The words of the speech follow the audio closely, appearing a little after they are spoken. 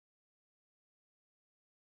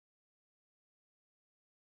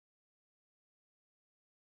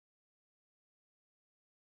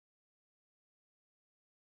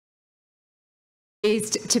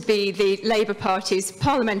pleased to be the Labour Party's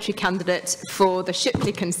parliamentary candidate for the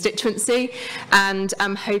Shipley constituency, and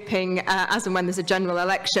I'm hoping, as and when there's a general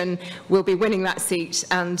election, we'll be winning that seat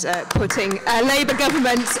and putting a Labour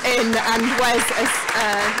government in, and Wes as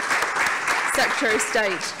Secretary of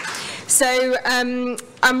State. So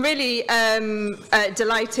I'm really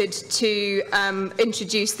delighted to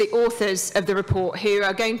introduce the authors of the report, who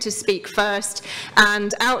are going to speak first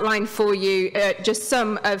and outline for you just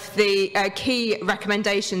some of the key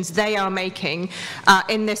recommendations they are making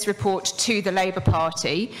in this report to the Labour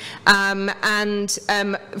Party.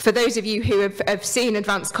 For those of you who have seen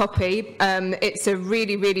advance copy, it's a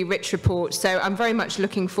really, really rich report. So I'm very much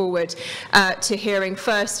looking forward to hearing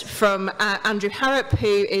first from Andrew Harrop,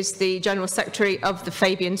 who is the General Secretary of the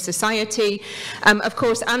Fabian Society. Of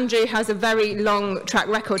course, Andrew has a very long track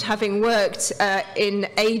record, having worked in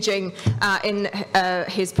ageing in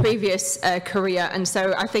his previous career, and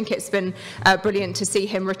so I think it's been brilliant to see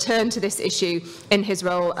him return to this issue in his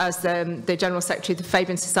role as the General Secretary of the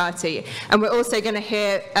Fabian Society. And we're also going to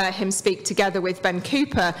hear him speak together with Ben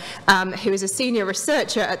Cooper, who is a senior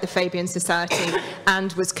researcher at the Fabian Society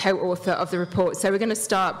and was co-author of the report. So we're going to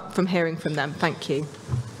start from hearing from them. Thank you.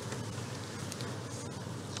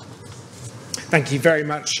 Thank you very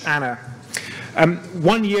much, Anna.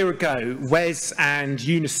 1 year ago, Wes and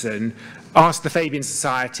Unison asked the Fabian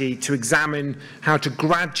Society to examine how to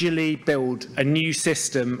gradually build a new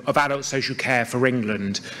system of adult social care for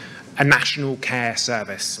England, a national care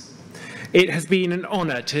service. It has been an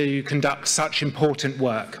honour to conduct such important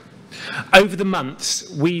work. Over the months,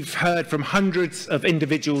 we've heard from hundreds of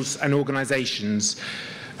individuals and organisations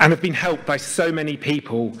and have been helped by so many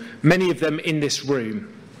people, many of them in this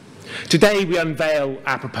room. Today we unveil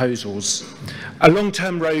our proposals, a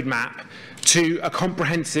long-term roadmap to a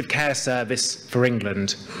comprehensive care service for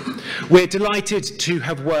England. We're delighted to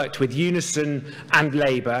have worked with Unison and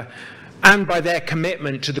Labour, and by their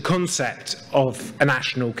commitment to the concept of a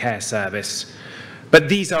national care service. But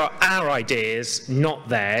these are our ideas, not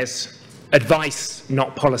theirs, advice,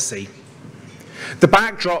 not policy. The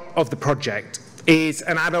backdrop of the project is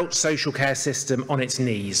an adult social care system on its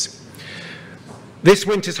knees. This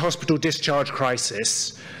winter's hospital discharge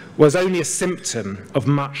crisis was only a symptom of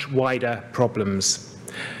much wider problems.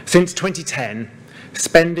 Since 2010,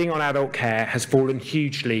 spending on adult care has fallen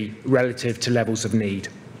hugely relative to levels of need.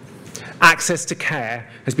 Access to care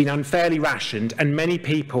has been unfairly rationed, and many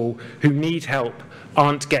people who need help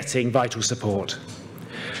aren't getting vital support.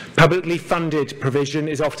 Publicly funded provision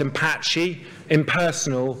is often patchy,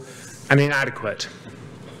 impersonal, and inadequate.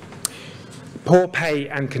 Poor pay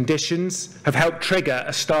and conditions have helped trigger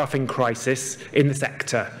a staffing crisis in the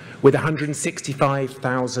sector, with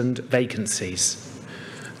 165,000 vacancies.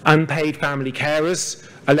 Unpaid family carers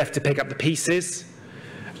are left to pick up the pieces,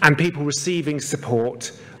 and people receiving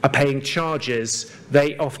support are paying charges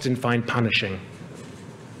they often find punishing.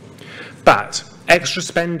 But extra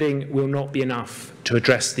spending will not be enough to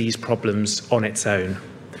address these problems on its own.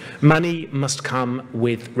 Money must come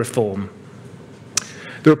with reform.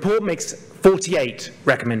 The report makes 48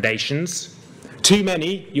 recommendations, too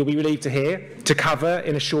many, you'll be relieved to hear, to cover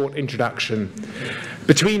in a short introduction.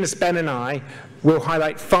 Between us, Ben and I will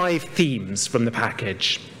highlight 5 themes from the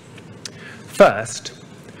package. First,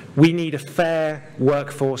 we need a fair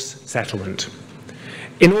workforce settlement.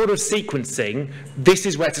 In order of sequencing, this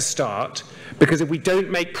is where to start, because if we don't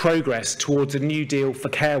make progress towards a new deal for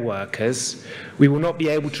care workers, we will not be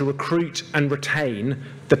able to recruit and retain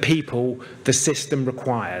the people the system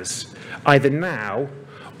requires, either now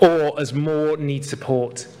or as more need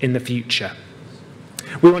support in the future.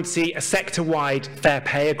 We want to see a sector-wide fair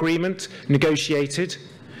pay agreement negotiated,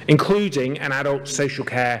 including an adult social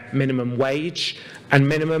care minimum wage and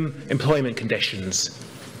minimum employment conditions.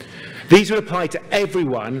 These would apply to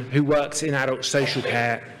everyone who works in adult social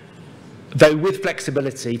care, though with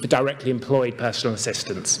flexibility for directly employed personal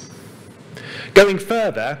assistants. Going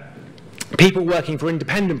further, people working for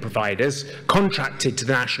independent providers contracted to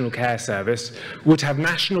the National Care Service would have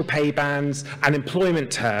national pay bands and employment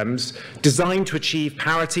terms designed to achieve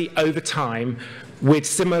parity over time with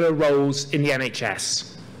similar roles in the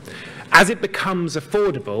NHS. As it becomes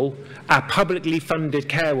affordable, our publicly funded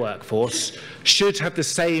care workforce should have the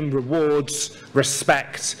same rewards,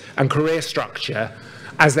 respect and career structure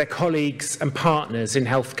as their colleagues and partners in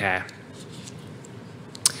healthcare.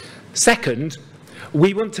 Second,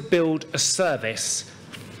 we want to build a service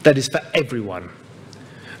that is for everyone.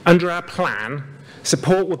 Under our plan,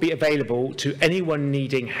 support will be available to anyone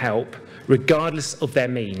needing help, regardless of their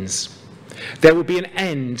means. There will be an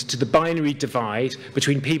end to the binary divide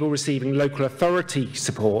between people receiving local authority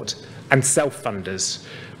support and self-funders,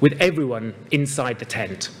 with everyone inside the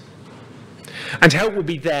tent. And help will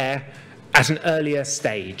be there at an earlier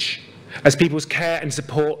stage, as people's care and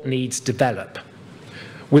support needs develop,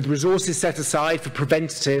 with resources set aside for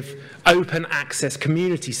preventative, open access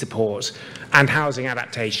community support and housing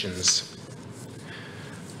adaptations.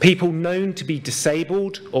 People known to be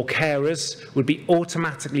disabled or carers would be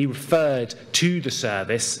automatically referred to the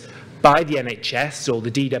service by the NHS or the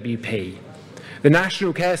DWP. The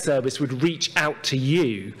National Care Service would reach out to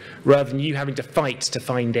you rather than you having to fight to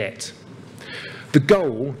find it. The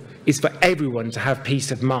goal is for everyone to have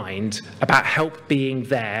peace of mind about help being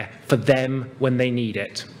there for them when they need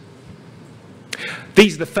it.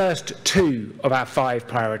 These are the first 2 of our 5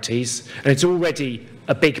 priorities, and it's already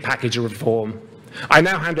a big package of reform. I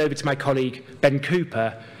now hand over to my colleague Ben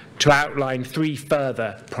Cooper to outline 3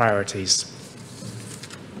 further priorities.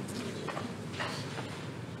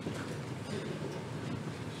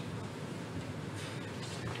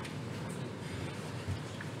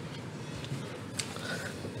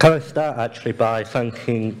 Can I start actually by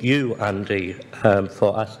thanking you, Andy,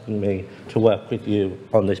 for asking me to work with you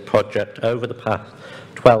on this project. Over the past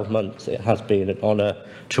 12 months, it has been an honour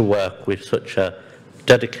to work with such a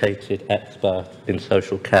dedicated expert in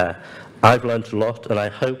social care. I've learned a lot, and I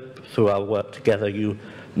hope through our work together you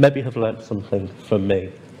maybe have learnt something from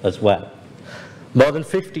me as well. More than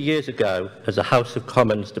 50 years ago, as the House of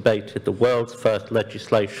Commons debated the world's first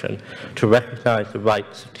legislation to recognise the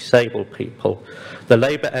rights of disabled people, the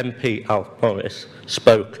Labour MP Alf Morris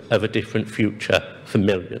spoke of a different future for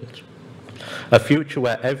millions. A future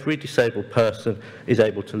where every disabled person is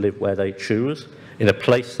able to live where they choose, in a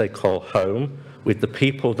place they call home, with the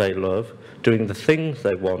people they love, doing the things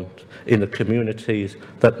they want, in the communities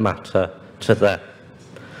that matter to them.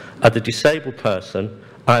 As a disabled person,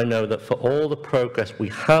 I know that for all the progress we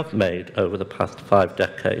have made over the past 5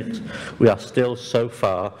 decades, we are still so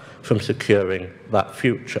far from securing that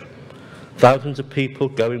future. Thousands of people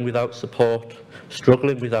going without support,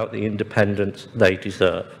 struggling without the independence they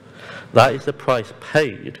deserve. That is the price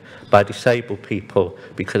paid by disabled people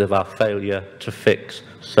because of our failure to fix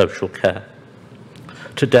social care.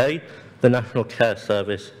 Today, the National Care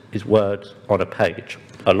Service is words on a page.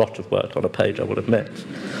 A lot of words on a page, I will admit.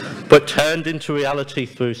 But turned into reality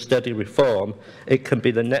through steady reform, it can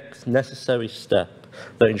be the next necessary step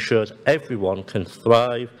that ensures everyone can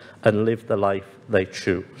thrive and live the life they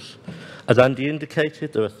choose. As Andy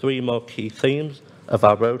indicated, there are 3 more key themes of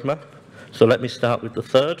our roadmap. So let me start with the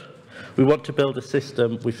third. We want to build a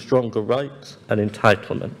system with stronger rights and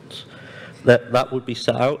entitlements. That would be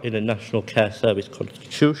set out in a National Care Service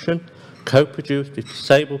constitution, co-produced with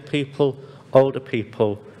disabled people, older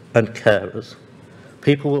people and carers.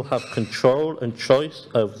 People will have control and choice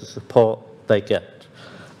over the support they get,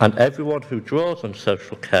 and everyone who draws on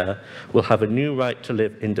social care will have a new right to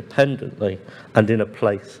live independently and in a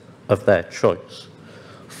place of their choice.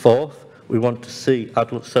 Fourth, we want to see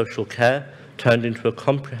adult social care turned into a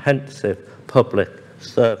comprehensive public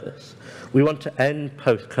service. We want to end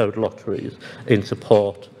postcode lotteries in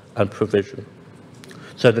support and provision.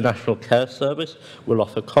 So the National Care Service will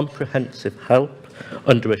offer comprehensive help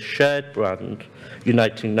under a shared brand,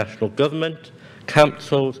 uniting national government,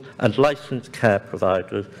 councils and licensed care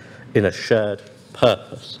providers in a shared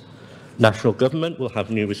purpose. National government will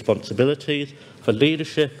have new responsibilities for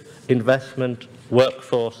leadership, investment,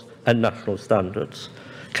 workforce and national standards.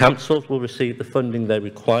 Councils will receive the funding they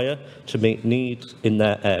require to meet needs in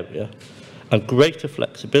their area, and greater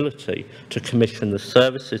flexibility to commission the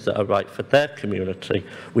services that are right for their community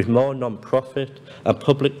with more non-profit and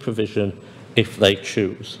public provision if they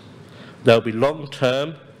choose. There will be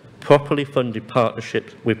long-term, properly funded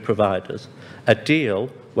partnerships with providers, a deal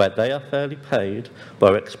where they are fairly paid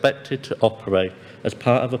but are expected to operate as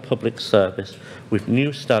part of a public service with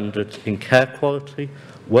new standards in care quality,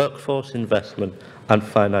 workforce investment and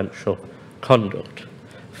financial conduct.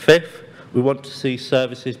 Fifth, we want to see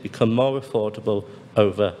services become more affordable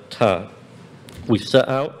over time. We set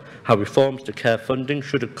out how reforms to care funding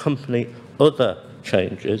should accompany other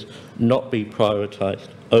changes, not be prioritised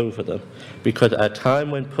over them, because at a time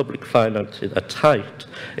when public finances are tight,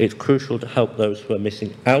 it's crucial to help those who are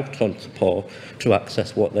missing out on support to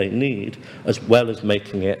access what they need, as well as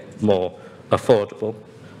making it more affordable.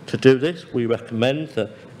 To do this, we recommend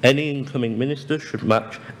that any incoming minister should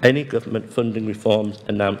match any government funding reforms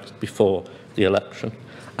announced before the election.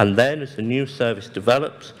 And then, as the new service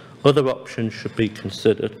develops, other options should be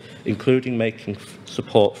considered, including making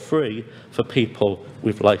support free for people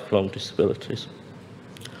with lifelong disabilities.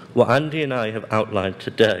 What Andy and I have outlined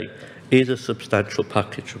today is a substantial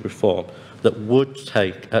package of reform that would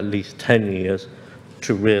take at least 10 years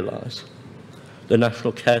to realise. the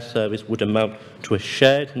National Care Service would amount to a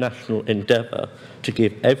shared national endeavour to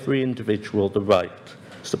give every individual the right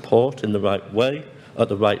support in the right way, at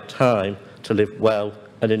the right time, to live well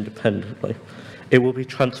and independently. It will be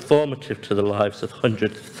transformative to the lives of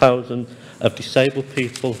hundreds of thousands of disabled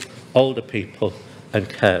people, older people and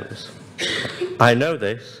carers. I know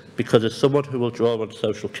this because as someone who will draw on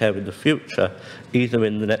social care in the future, either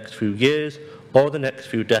in the next few years or the next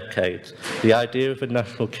few decades, the idea of a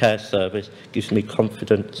national care service gives me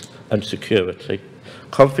confidence and security.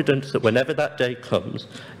 Confidence that whenever that day comes,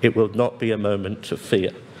 it will not be a moment of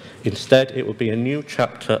fear. Instead, it will be a new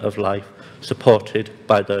chapter of life supported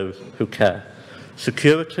by those who care.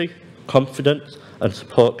 Security, confidence and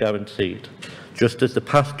support guaranteed. Just as the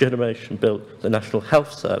past generation built the National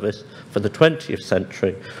Health Service for the 20th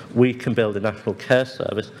century, we can build a National Care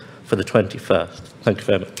Service for the 21st. Thank you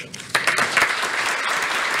very much.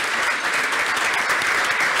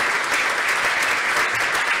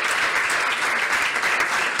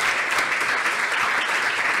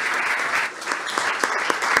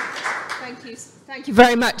 Thank you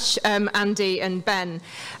very much, Andy and Ben.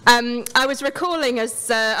 I was recalling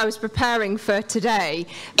as I was preparing for today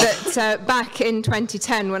that back in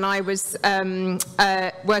 2010, when I was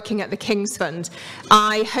working at the King's Fund,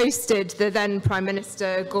 I hosted the then Prime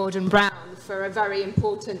Minister Gordon Brown for a very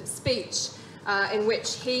important speech in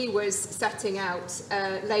which he was setting out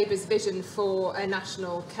Labour's vision for a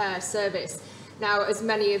national care service. Now, as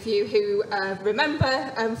many of you who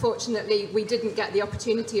remember, unfortunately, we didn't get the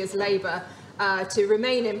opportunity as Labour to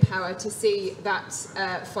remain in power to see that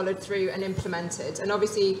followed through and implemented. And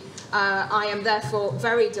obviously, I am therefore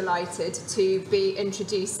very delighted to be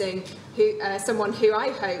introducing someone who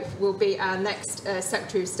I hope will be our next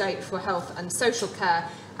Secretary of State for Health and Social Care.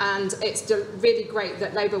 And it's really great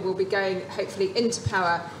that Labour will be going, hopefully, into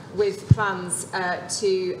power with plans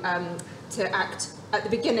to act at the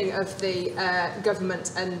beginning of the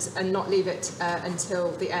government and not leave it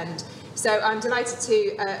until the end. So I'm delighted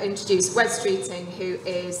to introduce Wes Streeting, who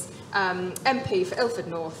is MP for Ilford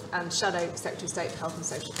North and Shadow Secretary of State for Health and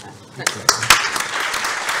Social Care. Thank you.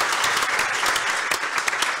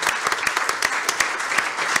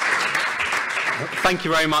 Thank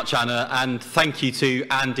you very much, Anna, and thank you to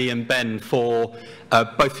Andy and Ben for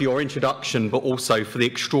both for your introduction, but also for the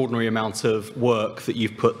extraordinary amount of work that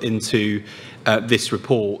you've put into this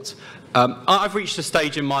report. I've reached a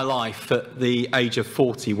stage in my life at the age of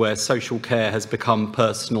 40 where social care has become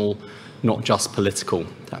personal, not just political.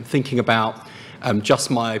 I'm thinking about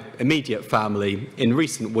just my immediate family. In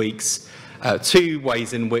recent weeks, two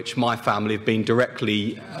ways in which my family have been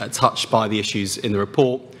directly touched by the issues in the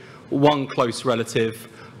report. One close relative,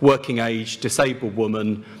 working age, disabled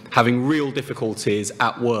woman, having real difficulties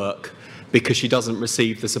at work because she doesn't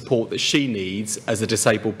receive the support that she needs as a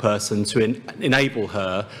disabled person to enable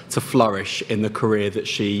her to flourish in the career that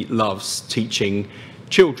she loves, teaching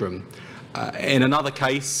children. In another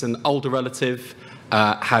case, an older relative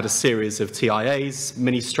had a series of TIAs,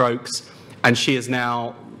 mini strokes, and she is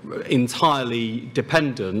now entirely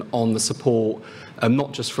dependent on the support,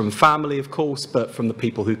 not just from family, of course, but from the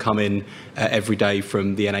people who come in every day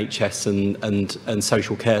from the NHS and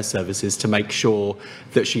social care services to make sure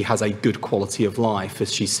that she has a good quality of life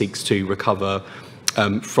as she seeks to recover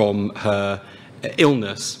from her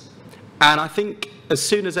illness. And I think as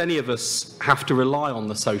soon as any of us have to rely on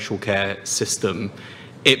the social care system,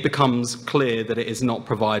 it becomes clear that it is not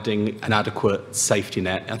providing an adequate safety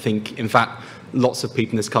net. I think, in fact, lots of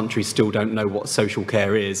people in this country still don't know what social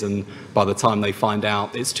care is, and by the time they find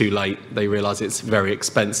out, it's too late. They realise it's very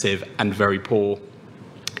expensive and very poor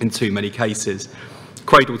in too many cases.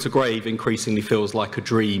 Cradle to grave increasingly feels like a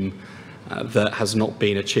dream that has not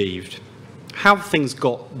been achieved. How have things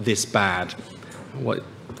got this bad? Well, it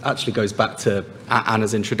actually goes back to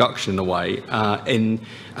Anna's introduction in a way, and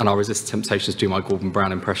I'll resist the temptation to do my Gordon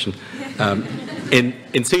Brown impression. In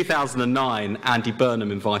 2009, Andy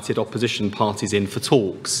Burnham invited opposition parties in for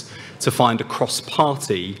talks to find a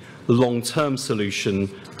cross-party, long-term solution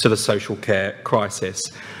to the social care crisis.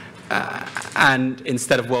 And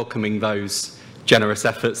instead of welcoming those generous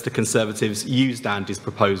efforts, the Conservatives used Andy's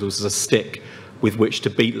proposals as a stick with which to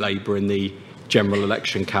beat Labour in the general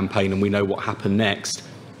election campaign, and we know what happened next.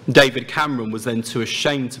 David Cameron was then too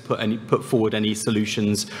ashamed to put forward any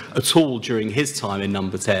solutions at all during his time in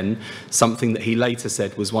Number 10, something that he later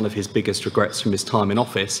said was one of his biggest regrets from his time in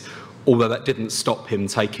office, although that didn't stop him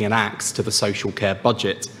taking an axe to the social care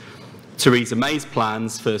budget. Theresa May's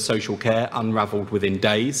plans for social care unravelled within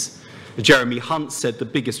days. Jeremy Hunt said the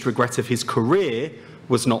biggest regret of his career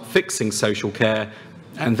was not fixing social care,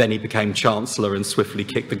 and then he became Chancellor and swiftly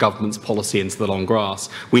kicked the government's policy into the long grass.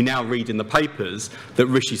 We now read in the papers that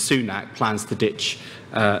Rishi Sunak plans to ditch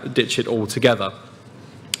it altogether.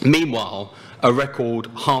 Meanwhile, a record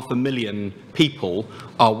 500,000 people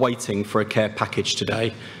are waiting for a care package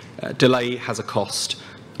today. Delay has a cost.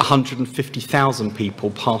 150,000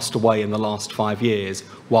 people passed away in the last 5 years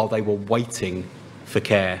while they were waiting for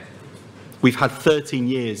care. We've had 13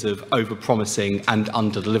 years of over-promising and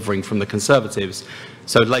under-delivering from the Conservatives,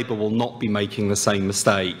 so Labour will not be making the same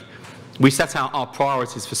mistake. We set out our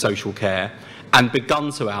priorities for social care and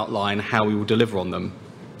begun to outline how we will deliver on them.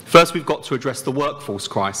 First, we've got to address the workforce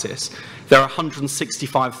crisis. There are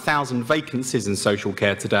 165,000 vacancies in social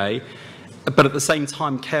care today, but at the same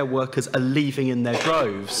time, care workers are leaving in their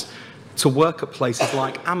droves to work at places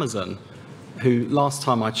like Amazon, who, last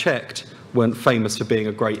time I checked, weren't famous for being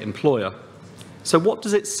a great employer. So what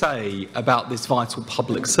does it say about this vital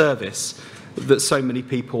public service that so many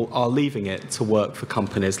people are leaving it to work for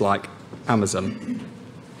companies like Amazon?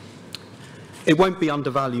 It won't be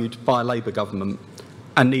undervalued by a Labour government,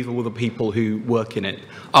 and neither will the people who work in it.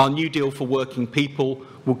 Our New Deal for working people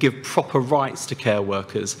will give proper rights to care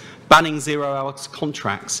workers, banning zero-hour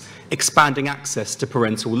contracts, expanding access to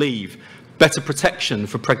parental leave, better protection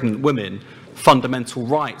for pregnant women, fundamental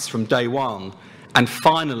rights from day one, and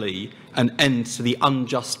finally, an end to the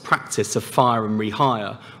unjust practice of fire and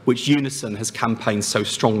rehire, which Unison has campaigned so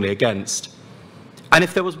strongly against. And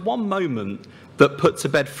if there was one moment that put to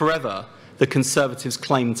bed forever the Conservatives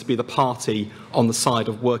claim to be the party on the side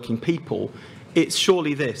of working people, it's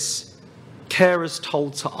surely this: carers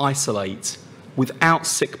told to isolate without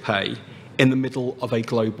sick pay in the middle of a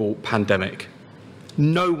global pandemic.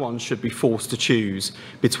 No one should be forced to choose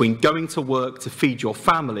between going to work to feed your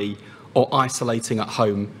family or isolating at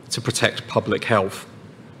home to protect public health.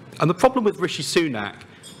 And the problem with Rishi Sunak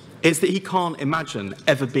is that he can't imagine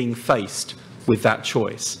ever being faced with that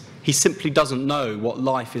choice. He simply doesn't know what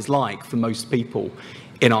life is like for most people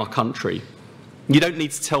in our country. You don't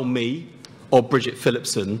need to tell me or Bridget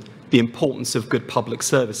Phillipson the importance of good public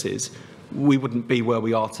services. We wouldn't be where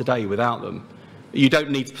we are today without them. You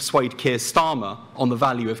don't need to persuade Keir Starmer on the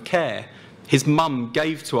value of care. His mum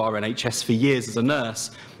gave to our NHS for years as a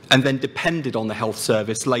nurse and then depended on the health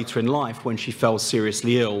service later in life when she fell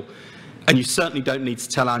seriously ill. And you certainly don't need to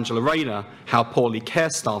tell Angela Rayner how poorly care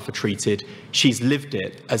staff are treated. She's lived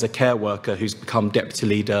it as a care worker who's become deputy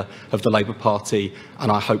leader of the Labour Party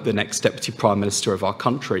and I hope the next deputy prime minister of our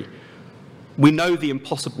country. We know the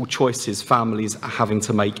impossible choices families are having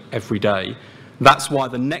to make every day. That's why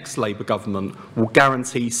the next Labour government will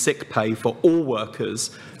guarantee sick pay for all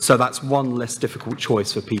workers, so that's one less difficult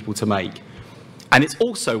choice for people to make. And it's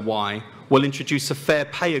also why we'll introduce a fair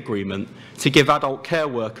pay agreement to give adult care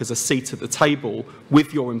workers a seat at the table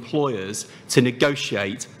with your employers to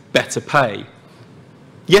negotiate better pay.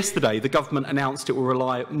 Yesterday, the government announced it will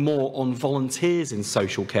rely more on volunteers in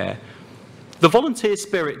social care. The volunteer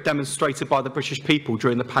spirit demonstrated by the British people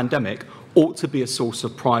during the pandemic ought to be a source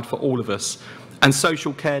of pride for all of us, and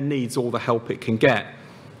social care needs all the help it can get.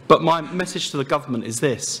 But my message to the government is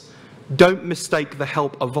this: don't mistake the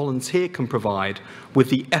help a volunteer can provide with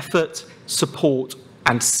the effort, support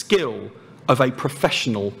and skill of a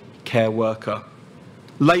professional care worker.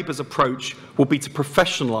 Labour's approach will be to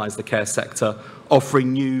professionalise the care sector,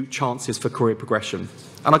 offering new chances for career progression.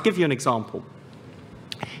 And I'll give you an example.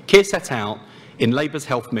 Keir set out in Labour's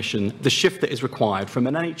health mission the shift that is required from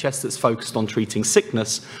an NHS that's focused on treating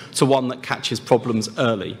sickness to one that catches problems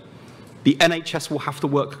early. The NHS will have to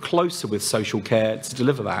work closer with social care to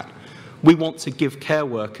deliver that. We want to give care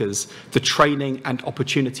workers the training and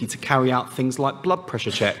opportunity to carry out things like blood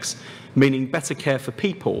pressure checks, meaning better care for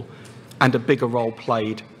people and a bigger role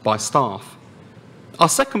played by staff. Our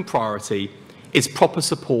second priority is proper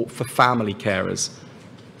support for family carers.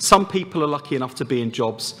 Some people are lucky enough to be in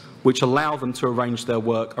jobs which allow them to arrange their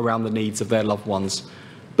work around the needs of their loved ones.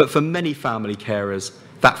 But for many family carers,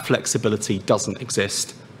 that flexibility doesn't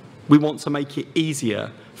exist. We want to make it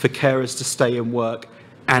easier for carers to stay in work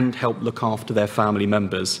and help look after their family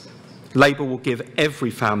members. Labour will give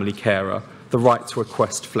every family carer the right to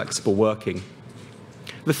request flexible working.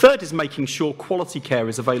 The third is making sure quality care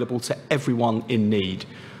is available to everyone in need.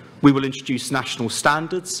 We will introduce national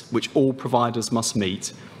standards which all providers must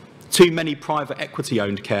meet. Too many private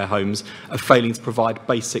equity-owned care homes are failing to provide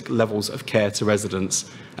basic levels of care to residents,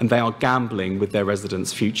 and they are gambling with their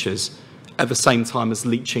residents' futures, at the same time as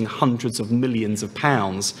leeching hundreds of millions of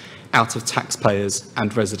pounds out of taxpayers'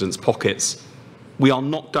 and residents' pockets. We are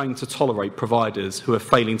not going to tolerate providers who are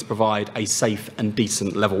failing to provide a safe and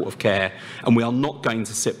decent level of care, and we are not going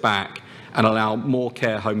to sit back and allow more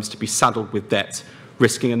care homes to be saddled with debt,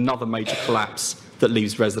 risking another major collapse that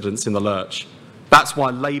leaves residents in the lurch. That's why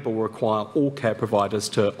Labour will require all care providers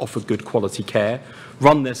to offer good quality care,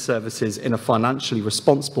 run their services in a financially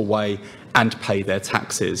responsible way and pay their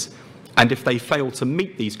taxes. And if they fail to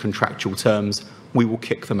meet these contractual terms, we will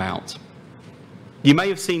kick them out. You may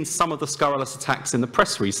have seen some of the scurrilous attacks in the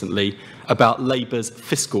press recently about Labour's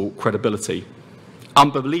fiscal credibility.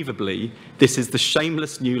 Unbelievably, this is the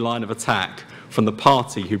shameless new line of attack from the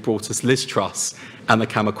party who brought us Liz Truss and the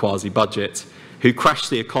Kamikaze budget, who crashed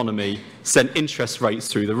the economy, sent interest rates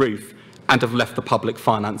through the roof, and have left the public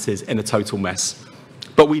finances in a total mess.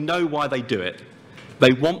 But we know why they do it.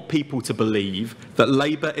 They want people to believe that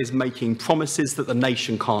Labour is making promises that the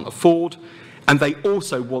nation can't afford, and they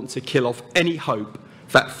also want to kill off any hope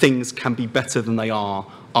that things can be better than they are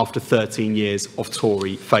after 13 years of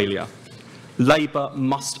Tory failure. Labour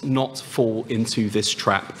must not fall into this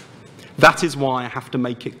trap. That is why I have to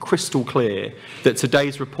make it crystal clear that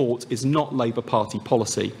today's report is not Labour Party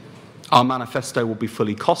policy. Our manifesto will be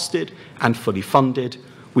fully costed and fully funded.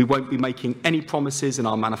 We won't be making any promises in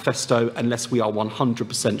our manifesto unless we are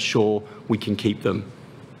 100% sure we can keep them.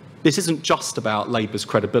 This isn't just about Labour's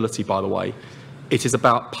credibility, by the way. It is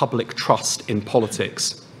about public trust in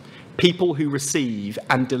politics. People who receive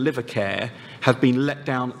and deliver care have been let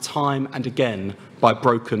down time and again by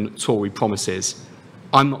broken Tory promises.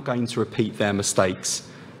 I'm not going to repeat their mistakes.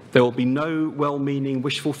 There will be no well-meaning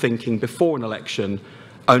wishful thinking before an election,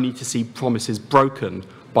 only to see promises broken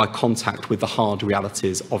by contact with the hard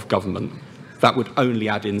realities of government. That would only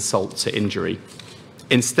add insult to injury.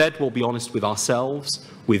 Instead, we'll be honest with ourselves,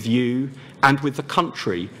 with you, and with the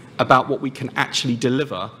country about what we can actually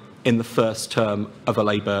deliver in the first term of a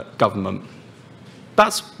Labour government.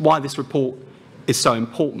 That's why this report is so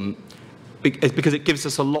important, because it gives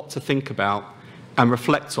us a lot to think about and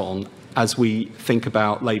reflect on as we think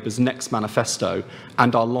about Labour's next manifesto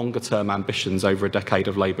and our longer-term ambitions over a decade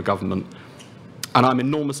of Labour government. And I'm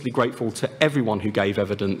enormously grateful to everyone who gave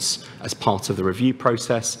evidence as part of the review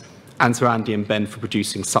process, and to Andy and Ben for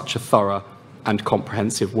producing such a thorough and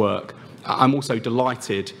comprehensive work. I'm also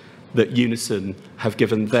delighted that Unison have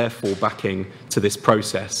given their full backing to this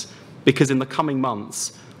process, because in the coming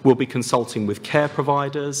months we'll be consulting with care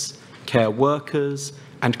providers, care workers,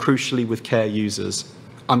 and crucially with care users.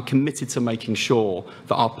 I'm committed to making sure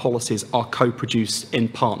that our policies are co-produced in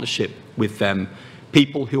partnership with them,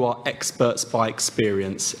 people who are experts by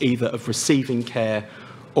experience, either of receiving care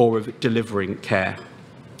or of delivering care.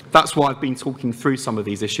 That's why I've been talking through some of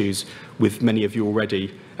these issues with many of you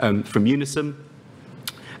already from Unison.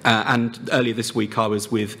 And earlier this week, I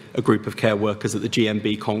was with a group of care workers at the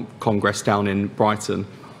GMB Congress down in Brighton.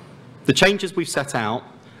 The changes we've set out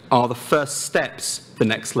are the first steps the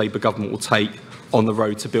next Labour government will take on the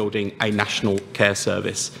road to building a national care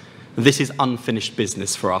service. This is unfinished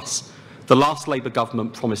business for us. The last Labour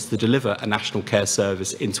government promised to deliver a national care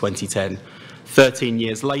service in 2010. 13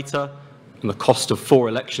 years later, and the cost of 4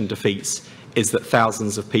 election defeats is that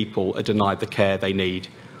thousands of people are denied the care they need.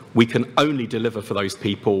 We can only deliver for those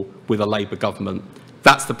people with a Labour government.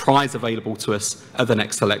 That's the prize available to us at the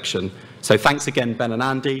next election. So thanks again, Ben and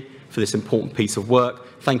Andy, for this important piece of work.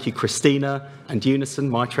 Thank you, Christina and Unison,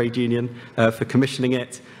 my trade union, for commissioning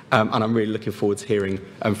it. And I'm really looking forward to hearing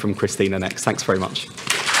from Christina next. Thanks very much.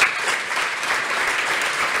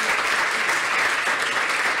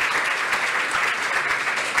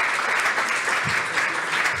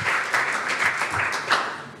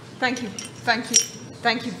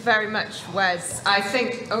 Thank you very much, Wes. I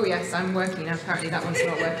think, oh yes, I'm working now. Apparently that one's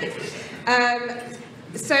not working.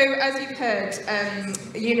 So, as you've heard,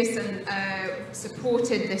 Unison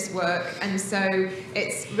supported this work, and so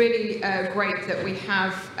it's really great that we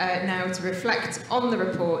have now to reflect on the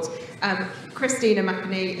report. Christina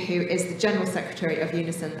McAnea, who is the General Secretary of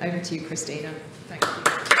Unison. Over to you, Christina. Thank you.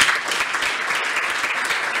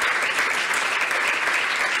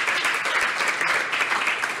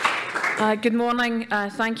 Good morning.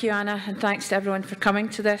 Thank you, Anna, and thanks to everyone for coming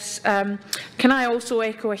to this. Can I also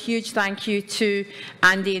echo a huge thank you to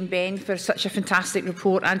Andy and Ben for such a fantastic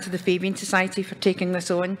report, and to the Fabian Society for taking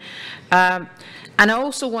this on. And I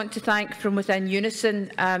also want to thank from within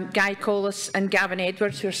Unison, Guy Collis and Gavin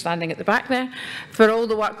Edwards, who are standing at the back there, for all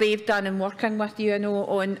the work they've done in working with you, I know,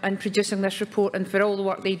 on producing this report, and for all the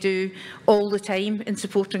work they do all the time in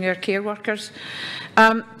supporting our care workers.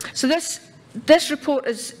 So this report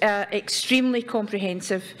is extremely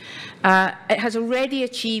comprehensive. It has already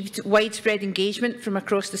achieved widespread engagement from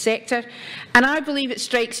across the sector, and I believe it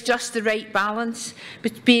strikes just the right balance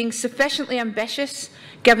between being sufficiently ambitious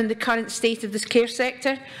given the current state of this care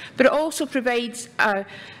sector, but it also provides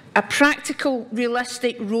a practical,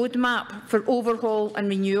 realistic roadmap for overhaul and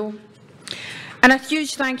renewal. And a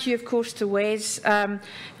huge thank you, of course, to Wes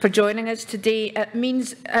for joining us today. It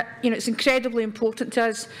means, it's incredibly important to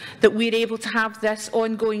us that we're able to have this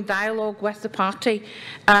ongoing dialogue with the party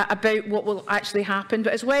about what will actually happen.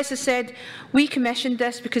 But as Wes has said, we commissioned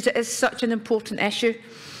this because it is such an important issue.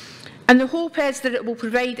 And the hope is that it will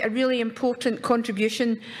provide a really important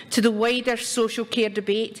contribution to the wider social care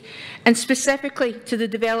debate, and specifically to the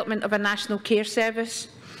development of a national care service.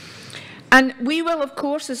 And we will, of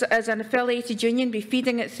course, as an affiliated union, be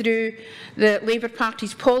feeding it through the Labour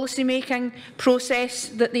Party's policy-making process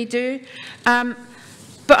that they do. But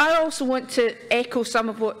I also want to echo some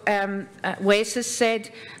of what Wes has said.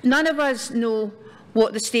 None of us know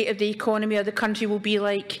what the state of the economy of the country will be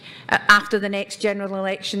like after the next general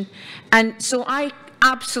election. And so I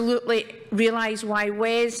absolutely realise why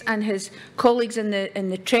Wes and his colleagues in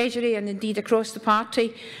the Treasury and indeed across the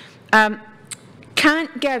party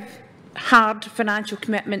can't give hard financial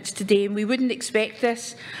commitments today, and we wouldn't expect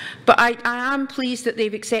this, but I am pleased that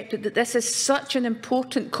they've accepted that this is such an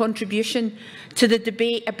important contribution to the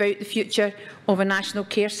debate about the future of a national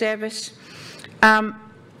care service. We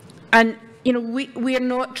are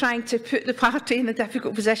not trying to put the party in a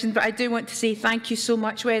difficult position, but I do want to say thank you so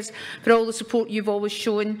much, Wes, for all the support you've always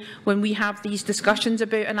shown when we have these discussions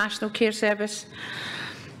about a national care service.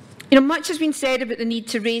 Much has been said about the need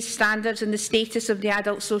to raise standards and the status of the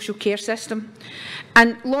adult social care system,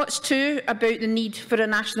 and lots too about the need for a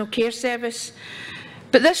national care service.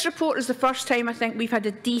 But this report is the first time I think we've had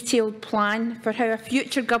a detailed plan for how a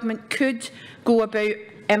future government could go about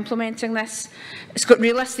implementing this. It's got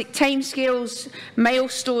realistic timescales,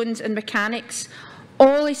 milestones and mechanics,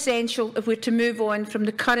 all essential if we're to move on from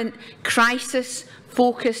the current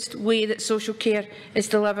crisis-focused way that social care is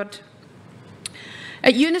delivered.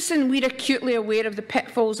 At Unison, we're acutely aware of the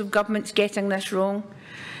pitfalls of governments getting this wrong.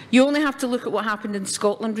 You only have to look at what happened in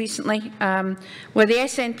Scotland recently, where the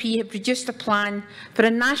SNP have produced a plan for a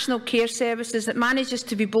national care services that manages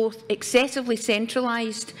to be both excessively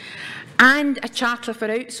centralised and a charter for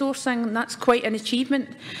outsourcing, and that's quite an achievement.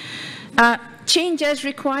 Change is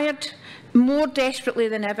required, more desperately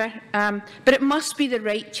than ever, but it must be the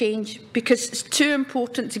right change because it's too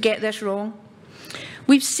important to get this wrong.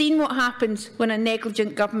 We've seen what happens when a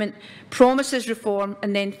negligent government promises reform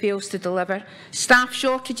and then fails to deliver. Staff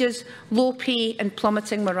shortages, low pay and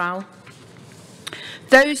plummeting morale.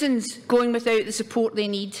 Thousands going without the support they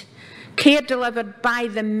need. Care delivered by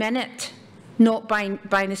the minute, not by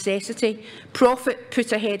necessity. Profit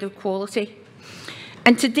put ahead of quality.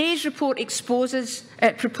 And today's report proposes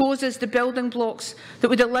the building blocks that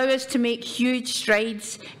would allow us to make huge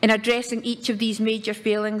strides in addressing each of these major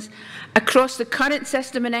failings across the current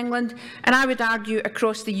system in England, and I would argue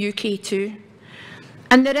across the UK too.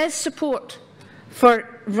 And there is support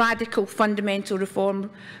for radical fundamental reform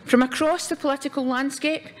from across the political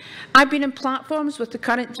landscape. I've been in platforms with the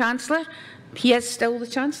current Chancellor. He is still the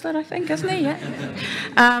Chancellor, I think, isn't he?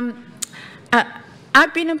 Yeah.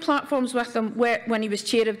 I've been in platforms with him when he was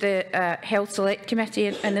chair of the Health Select Committee,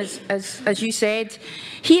 and as you said,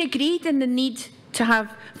 he agreed in the need to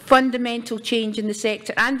have fundamental change in the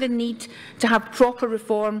sector and the need to have proper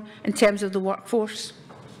reform in terms of the workforce.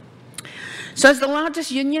 So as the largest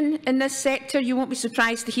union in this sector, you won't be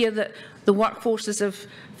surprised to hear that the workforce is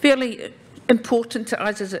fairly important to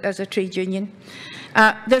us as a trade union.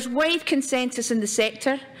 There's wide consensus in the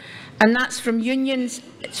sector, and that's from unions,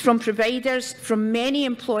 it's from providers, from many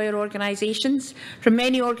employer organisations, from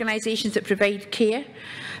many organisations that provide care,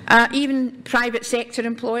 even private sector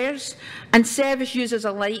employers and service users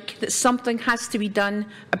alike, that something has to be done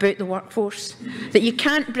about the workforce, that you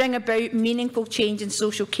can't bring about meaningful change in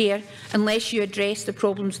social care unless you address the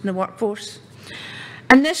problems in the workforce.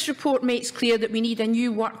 And this report makes clear that we need a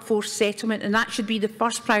new workforce settlement, and that should be the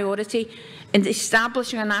first priority in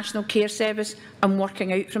establishing a national care service and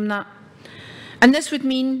working out from that. And this would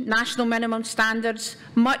mean national minimum standards,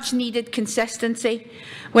 much needed consistency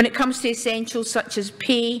when it comes to essentials such as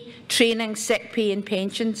pay, training, sick pay and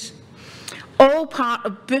pensions, all part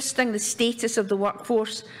of boosting the status of the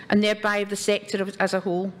workforce and thereby of the sector as a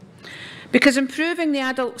whole. Because improving the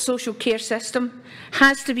adult social care system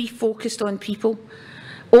has to be focused on people,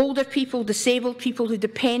 older people, disabled people who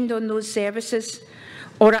depend on those services,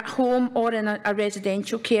 or at home or in a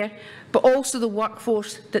residential care, but also the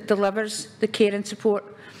workforce that delivers the care and support.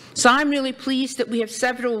 So I'm really pleased that we have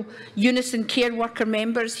several Unison care worker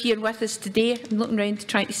members here with us today. I'm looking around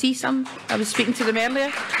trying to see some. I was speaking to them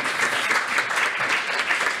earlier.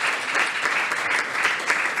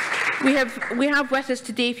 We have with us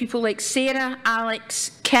today people like Sarah,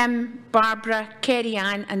 Alex, Kim, Barbara, Kerry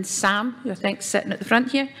Ann and Sam, who I think is sitting at the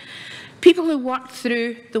front here, people who worked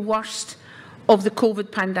through the worst of the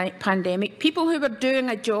COVID pandemic, people who were doing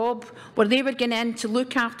a job where they were going in to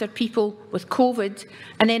look after people with COVID,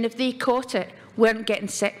 and then if they caught it, weren't getting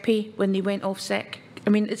sick pay when they went off sick. I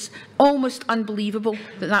mean, it's almost unbelievable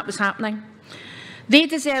that that was happening. They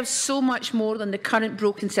deserve so much more than the current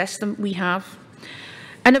broken system we have.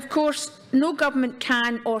 And of course, no government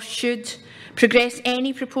can or should progress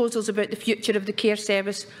any proposals about the future of the care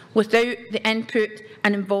service without the input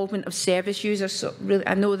and involvement of service users. So really,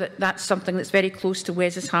 I know that that's something that's very close to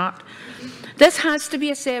Wes's heart. This has to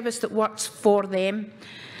be a service that works for them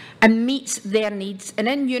and meets their needs. And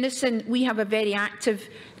in Unison, we have a very active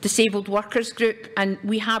disabled workers group, and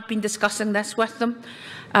we have been discussing this with them.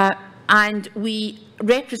 And we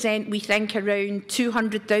represent, we think, around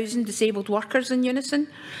 200,000 disabled workers in Unison.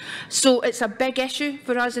 So it's a big issue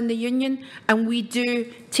for us in the union, and we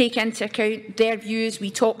do take into account their views.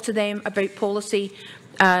 We talk to them about policy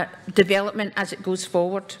development as it goes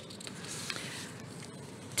forward.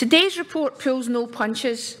 Today's report pulls no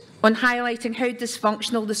punches on highlighting how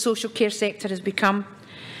dysfunctional the social care sector has become.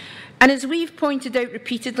 And as we've pointed out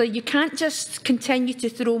repeatedly, you can't just continue to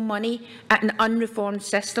throw money at an unreformed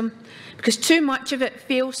system, because too much of it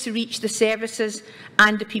fails to reach the services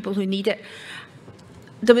and the people who need it.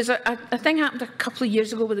 There was a thing happened a couple of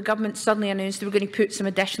years ago where the government suddenly announced they were going to put some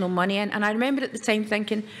additional money in, and I remember at the time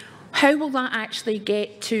thinking, how will that actually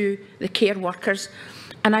get to the care workers?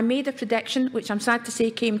 And I made a prediction, which I'm sad to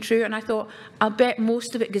say came true, and I thought, I'll bet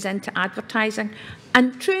most of it goes into advertising.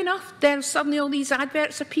 And true enough, then suddenly all these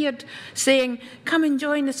adverts appeared saying, come and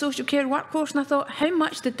join the social care workforce. And I thought, how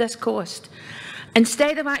much did this cost?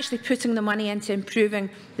 Instead of actually putting the money into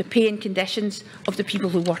improving the pay and conditions of the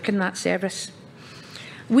people who work in that service.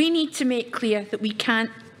 We need to make clear that we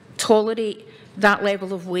can't tolerate that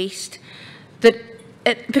level of waste.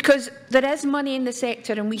 Because there is money in the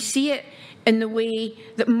sector, and we see it in the way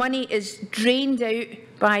that money is drained out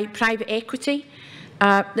by private equity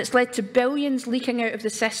that's led to billions leaking out of the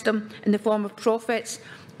system in the form of profits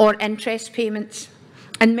or interest payments.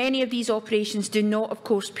 And many of these operations do not, of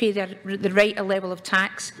course, pay the right level of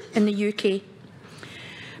tax in the UK.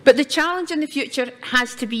 But the challenge in the future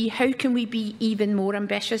has to be, how can we be even more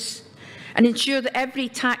ambitious and ensure that every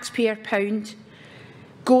taxpayer pound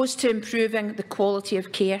goes to improving the quality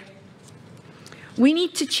of care? We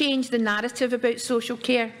need to change the narrative about social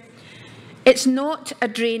care. It's not a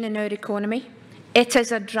drain in our economy. It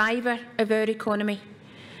is a driver of our economy.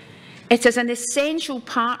 It is an essential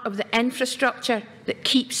part of the infrastructure that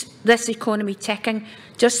keeps this economy ticking.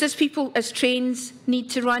 Just as trains need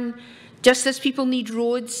to run, just as people need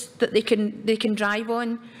roads that they can drive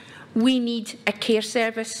on, we need a care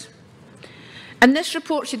service. And this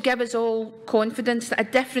report should give us all confidence that a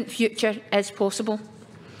different future is possible.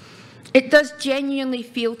 It does genuinely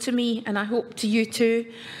feel to me, and I hope to you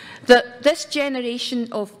too, that this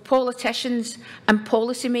generation of politicians and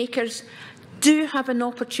policymakers do have an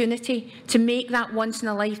opportunity to make that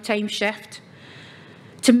once-in-a-lifetime shift,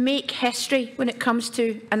 to make history when it comes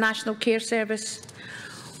to a national care service,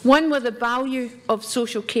 one where the value of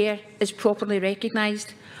social care is properly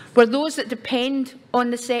recognised, where those that depend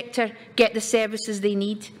on the sector get the services they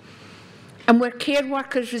need, and where care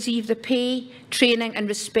workers receive the pay, training and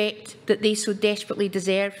respect that they so desperately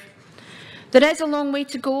deserve. There is a long way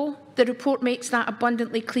to go. The report makes that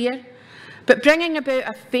abundantly clear, but bringing about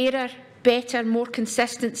a fairer, better, more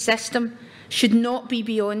consistent system should not be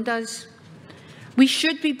beyond us. We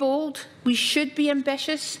should be bold, we should be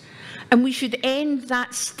ambitious, and we should end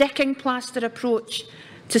that sticking plaster approach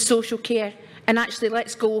to social care, and actually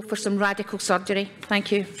let's go for some radical surgery.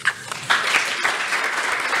 Thank you.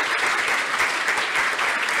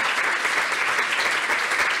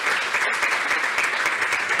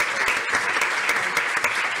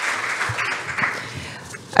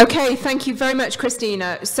 Okay, thank you very much,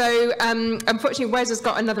 Christina. So, unfortunately, Wes has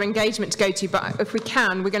got another engagement to go to, but if we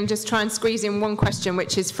can, we're going to just try and squeeze in one question,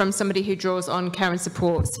 which is from somebody who draws on care and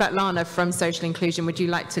support. Svetlana from Social Inclusion, would you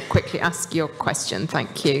like to quickly ask your question?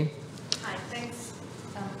 Thank you. Hi, thanks.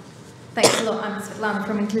 Thanks a lot. I'm Svetlana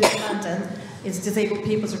from Inclusion London. It's a disabled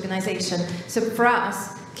people's organisation. So for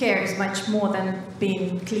us, care is much more than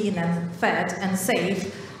being clean and fed and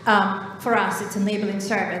safe. For us, it's an enabling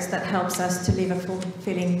service that helps us to live a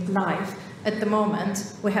fulfilling life. At the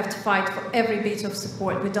moment, we have to fight for every bit of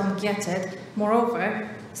support. We don't get it. Moreover,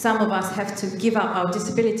 some of us have to give up our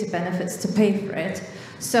disability benefits to pay for it.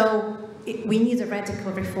 So we need a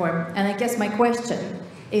radical reform. And I guess my question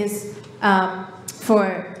is,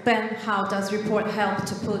 for Ben, how does the report help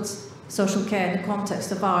to put social care in the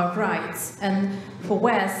context of our rights? And for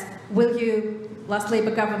Wes, will you, last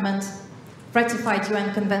Labour government, ratified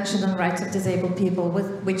UN Convention on Rights of Disabled People,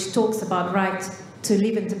 which talks about right to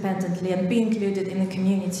live independently and be included in the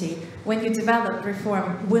community. When you develop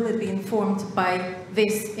reform, will it be informed by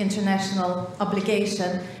this international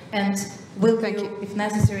obligation? And will you, if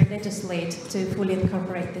necessary, legislate to fully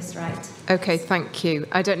incorporate this right? Okay, thank you.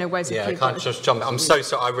 I don't know where's the I can't just jump. I'm so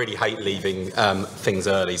sorry. I really hate leaving things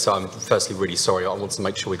early, so I'm firstly really sorry. I want to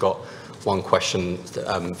make sure we got one question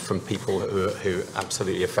from people who are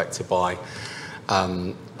absolutely affected by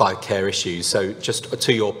care issues. So just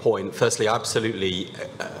to your point, firstly, I absolutely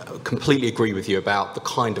completely agree with you about the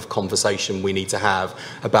kind of conversation we need to have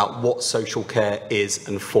about what social care is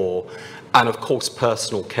and for. And of course,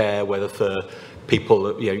 personal care, whether for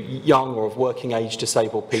people, young or of working age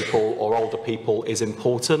disabled people or older people, is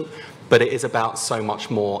important. But it is about so much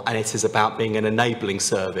more, and it is about being an enabling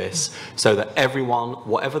service so that everyone,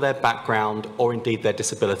 whatever their background or indeed their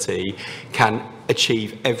disability, can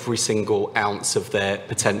achieve every single ounce of their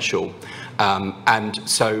potential. And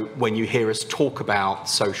so when you hear us talk about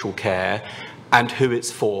social care and who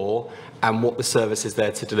it's for and what the service is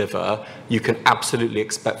there to deliver, you can absolutely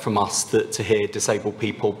expect from us to hear disabled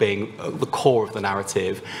people being the core of the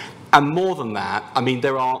narrative. And more than that, I mean,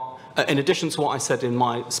 there are, in addition to what I said in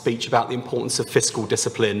my speech about the importance of fiscal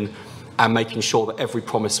discipline and making sure that every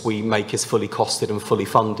promise we make is fully costed and fully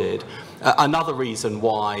funded, another reason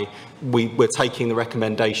why we're taking the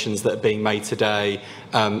recommendations that are being made today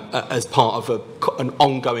as part of an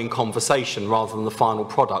ongoing conversation rather than the final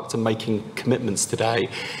product and making commitments today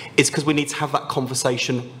is because we need to have that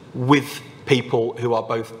conversation with people who are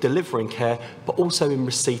both delivering care but also in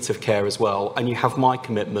receipt of care as well. And you have my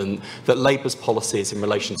commitment that Labour's policies in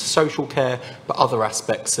relation to social care but other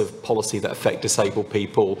aspects of policy that affect disabled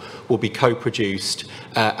people will be co-produced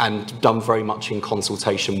and done very much in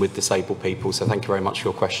consultation with disabled people. So thank you very much for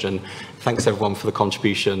your question. Thanks everyone for the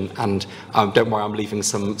contribution, and don't worry, I'm leaving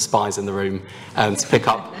some spies in the room to pick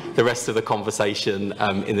up the rest of the conversation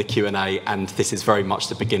in the Q&A, and this is very much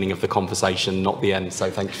the beginning of the conversation, not the end.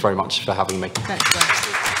 So thank you very much for having me.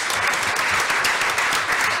 Thanks.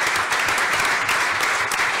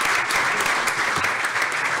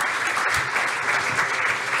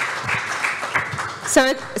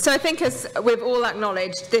 So I think, as we've all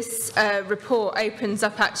acknowledged, this report opens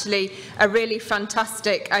up actually a really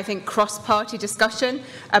fantastic, I think, cross-party discussion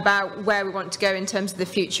about where we want to go in terms of the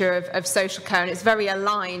future of social care. And it's very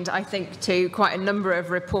aligned, I think, to quite a number of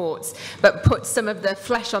reports, but puts some of the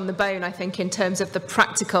flesh on the bone, I think, in terms of the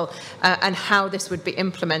practical and how this would be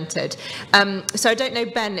implemented. So I don't know,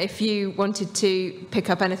 Ben, if you wanted to pick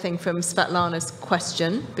up anything from Svetlana's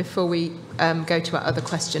question before we go to our other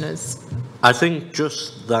questioners. I think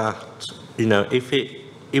just that,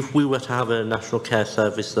 if we were to have a national care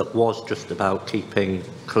service that was just about keeping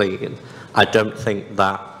clean, I don't think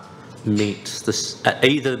that meets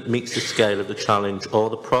either meets the scale of the challenge or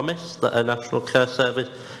the promise that a national care service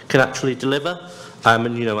can actually deliver. And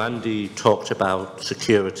Andy talked about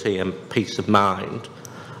security and peace of mind,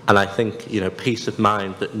 and I think peace of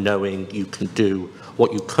mind that knowing you can do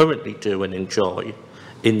what you currently do and enjoy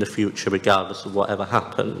in the future, regardless of whatever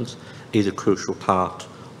happens, is a crucial part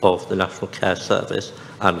of the National Care Service.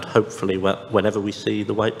 And hopefully, whenever we see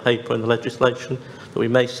the white paper and the legislation that we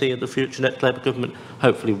may see in the future next Labour government,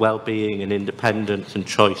 hopefully well-being and independence and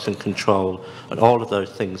choice and control and all of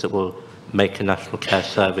those things that will make a National Care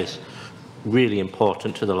Service really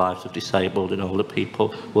important to the lives of disabled and older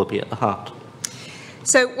people will be at the heart.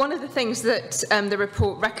 So one of the things that the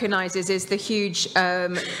report recognises is the huge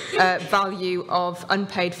value of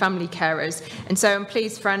unpaid family carers. And so I'm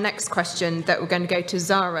pleased for our next question that we're going to go to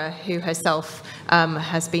Zara, who herself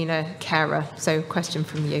has been a carer. So question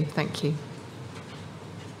from you. Thank you.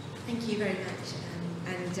 Thank you very much.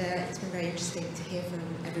 And it's been very interesting to hear from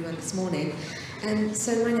everyone this morning.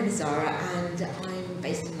 So my name is Zara and I'm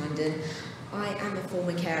based in London. I am a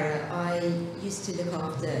former carer. I used to look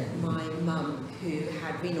after my mum who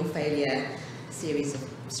had renal failure, a series of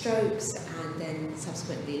strokes and then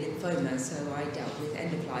subsequently lymphoma, so I dealt with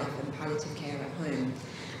end of life and palliative care at home.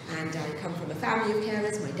 And I come from a family of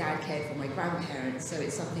carers. My dad cared for my grandparents, so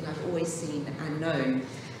it's something I've always seen and known.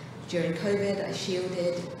 During COVID, I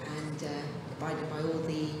shielded and abided by all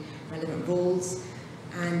the relevant rules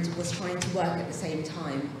and was trying to work at the same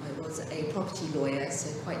time. I was a property lawyer,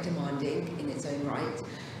 so quite demanding in its own right,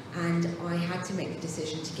 and I had to make the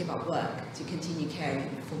decision to give up work to continue caring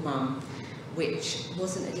for mum, which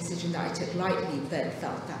wasn't a decision that I took lightly, but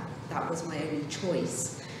felt that that was my only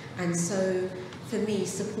choice. And so for me,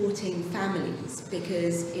 supporting families,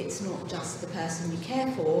 because it's not just the person you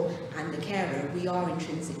care for and the carer, we are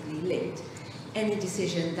intrinsically linked. Any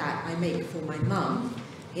decision that I make for my mum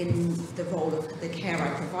in the role of the care I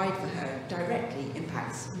provide for her directly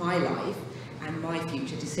impacts my life and my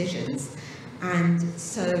future decisions. And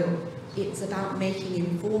so it's about making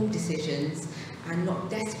informed decisions and not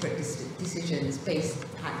desperate decisions based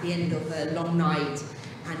at the end of a long night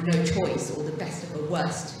and no choice, or the best of a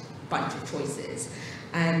worst bunch of choices.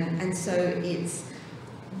 And so it's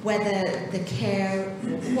whether the care,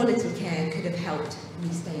 or quality care, could have helped me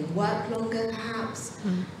stay in work longer perhaps,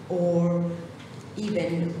 or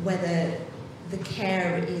even whether the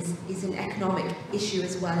care is an economic issue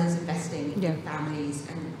as well as investing in families,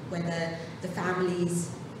 and whether the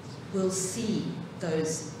families will see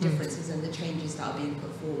those differences and the changes that are being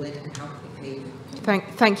put forward, and how quickly.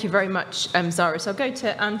 Thank you very much, Zara. So I'll go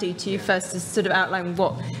to Andy, to you first, to sort of outline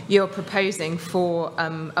what you're proposing for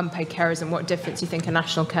unpaid carers and what difference you think a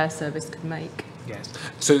national care service could make. Yes.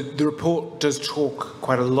 So the report does talk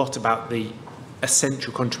quite a lot about the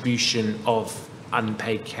essential contribution of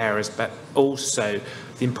unpaid carers, but also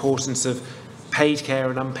the importance of paid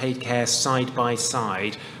care and unpaid care side by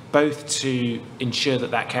side, both to ensure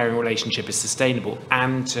that that caring relationship is sustainable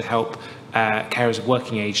and to help carers of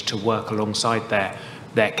working age to work alongside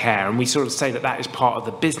their care. And we sort of say that that is part of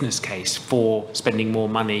the business case for spending more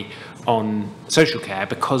money on social care,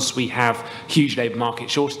 because we have huge labour market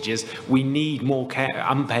shortages. We need more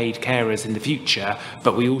unpaid carers in the future,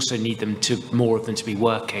 but we also need more of them to be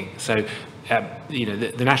working. So,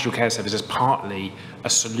 the National Care Service is partly a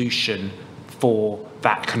solution for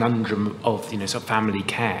that conundrum of, sort of family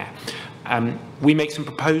care. We make some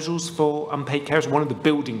proposals for unpaid carers. One of the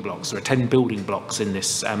building blocks, there are 10 building blocks in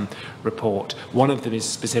this report. One of them is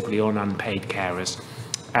specifically on unpaid carers.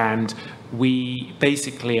 And we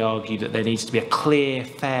basically argue that there needs to be a clear,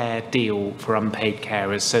 fair deal for unpaid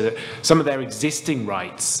carers, so that some of their existing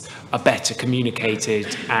rights are better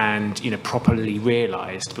communicated and properly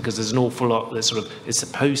realised, because there's an awful lot that sort of is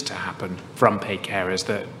supposed to happen for unpaid carers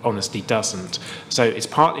that honestly doesn't. So it's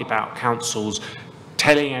partly about councils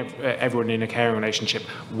telling everyone in a caring relationship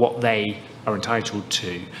what they are entitled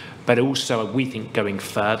to, but also we think going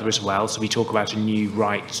further as well. So we talk about a new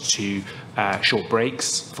right to short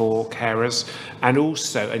breaks for carers, and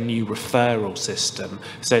also a new referral system,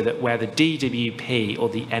 so that where the DWP or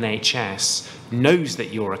the NHS knows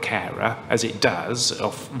that you're a carer, as it does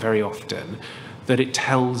very often, that it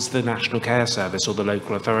tells the National Care Service or the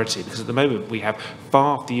local authority, because at the moment we have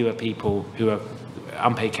far fewer people who are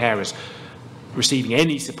unpaid carers receiving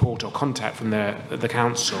any support or contact from the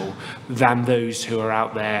council than those who are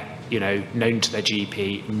out there, known to their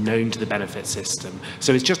GP, known to the benefit system.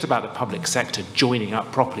 So it's just about the public sector joining up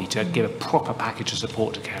properly to give a proper package of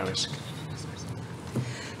support to carers.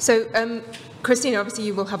 So, Christina, obviously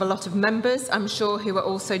you will have a lot of members, I'm sure, who are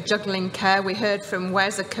also juggling care. We heard from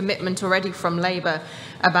Wes a commitment already from Labour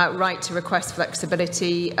about right to request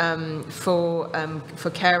flexibility for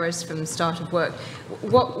carers from the start of work.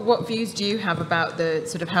 What views do you have about the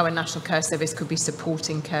sort of how a National Care Service could be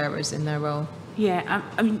supporting carers in their role? Yeah,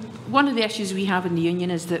 I mean, one of the issues we have in the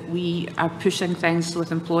union is that we are pushing things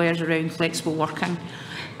with employers around flexible working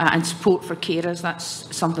and support for carers.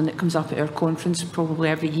 That's something that comes up at our conference probably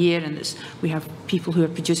every year, and we have people who are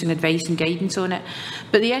producing advice and guidance on it.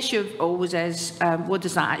 But the issue always is, what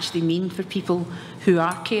does that actually mean for people who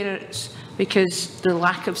are carers? Because the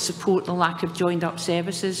lack of support, the lack of joined up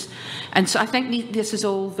services. And so I think this is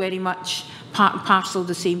all very much part and parcel of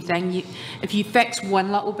the same thing. If you fix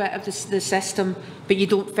one little bit of the system, but you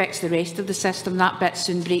don't fix the rest of the system, that bit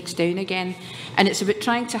soon breaks down again. And it's about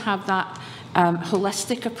trying to have that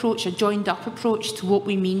holistic approach, a joined up approach to what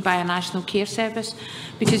we mean by a national care service.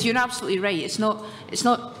 Because you're absolutely right, it's not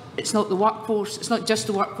the workforce, it's not just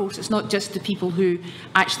the workforce, it's not just the people who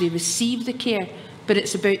actually receive the care, but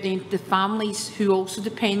it's about the families who also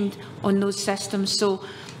depend on those systems. So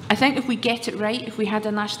I think if we get it right, if we had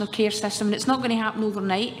a national care system, and it's not going to happen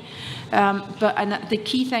overnight, but the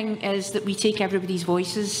key thing is that we take everybody's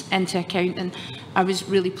voices into account, and I was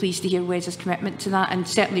really pleased to hear Wes's commitment to that, and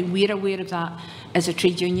certainly we're aware of that as a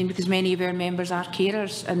trade union, because many of our members are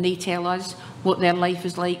carers and they tell us what their life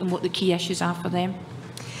is like and what the key issues are for them.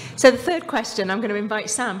 So the third question, I'm going to invite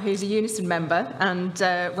Sam, who's a Unison member and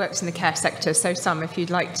works in the care sector. So Sam, if you'd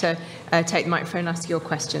like to take the microphone and ask your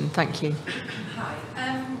question. Thank you. Hi.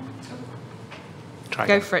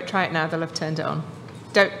 Go for it. Try it now. They'll have turned it on.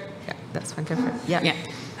 Don't. Yeah, that's fine. Go for it. Yeah.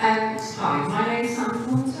 Hi, my name is Sam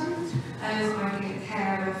Thornton. I've been a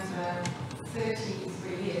carer for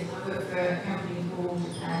 33 years. I work for a company called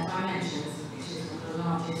Dimensions, which is one of the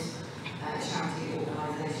largest charity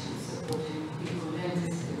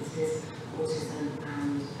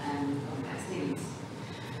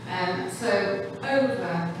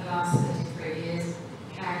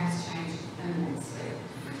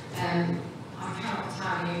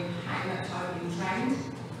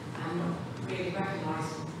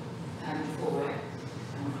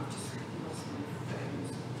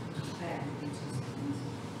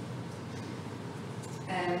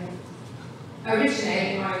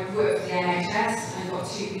Originally, I worked for the NHS and got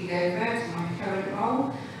 2 weeks over to my current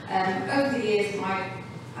role. Over the years,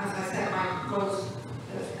 as I said, my role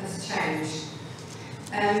has changed.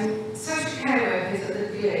 Social care workers are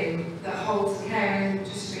the glue that holds the care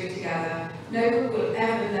industry together. No one will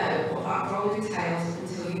ever know what that role entails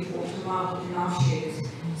until you've walked a mile in our shoes.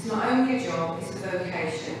 It's not only a job, it's a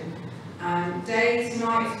vocation. Days,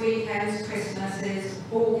 nights, weekends, Christmases,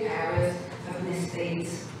 all carers have missed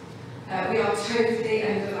these. We are totally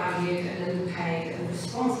undervalued and underpaid, and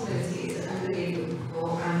responsibility is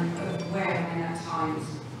unbelievable and overwhelming at times.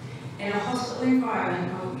 In a hospital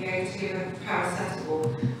environment, I will be able to give a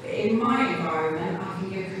paracetamol, but in my environment, I can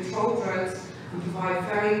give controlled drugs and provide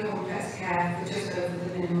very complex care for just over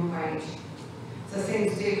the minimum wage. So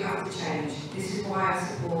things do have to change. This is why I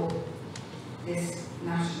support this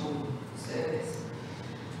national service.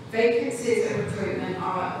 Vacancies and recruitment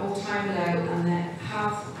are at all-time low, and the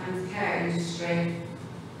health and care industry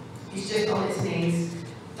is just on its knees.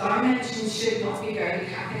 Dimensions should not be going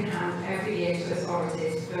cap in hand every year to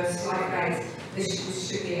authorities for a slight raise. This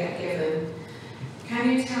should be a given.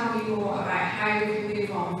 Can you tell me more about how we can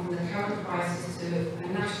move on from the current crisis to a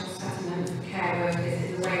national settlement for care workers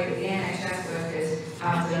in the way that the NHS workers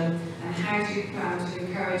have done, and how do you plan to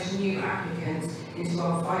encourage new applicants into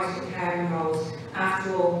our vital caring roles?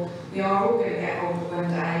 After all, we are all going to get older one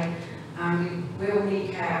day, and we will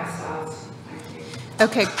need care ourselves. Thank you.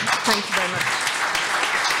 Okay, thank you very much.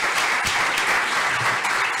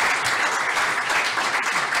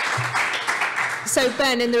 So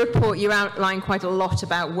Ben, in the report you outline quite a lot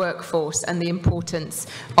about workforce and the importance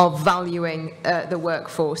of valuing the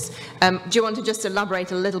workforce. Do you want to just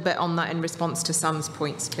elaborate a little bit on that in response to Sam's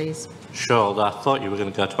points, please? Sure, I thought you were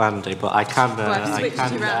going to go to Andy, but I can do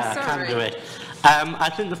it. I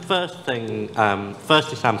think the first thing,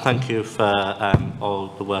 firstly, Sam, thank you for all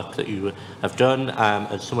the work that you have done.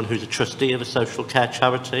 As someone who's a trustee of a social care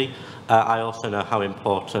charity, I also know how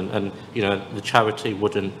important, and the charity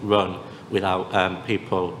wouldn't run without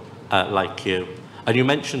people like you. And you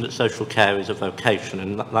mentioned that social care is a vocation,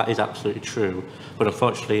 and that is absolutely true. But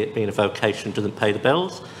unfortunately, it being a vocation doesn't pay the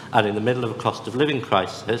bills. And in the middle of a cost of living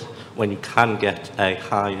crisis, when you can get a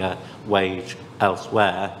higher wage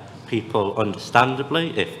elsewhere, people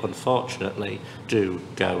understandably, if unfortunately, do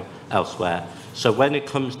go elsewhere. So when it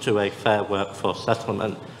comes to a fair workforce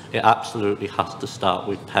settlement, it absolutely has to start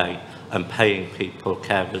with pay and paying people,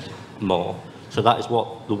 carers, more. So that is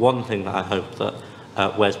the one thing that I hope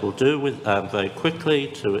that Wes will do with very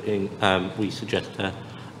quickly. We suggest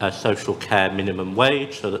a social care minimum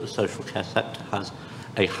wage so that the social care sector has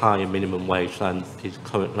a higher minimum wage than is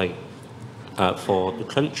currently for the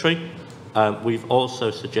country. We've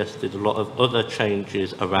also suggested a lot of other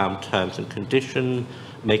changes around terms and conditions,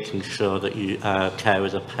 making sure that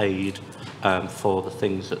carers are paid for the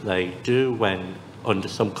things that they do when under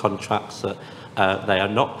some contracts that they are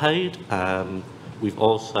not paid. We've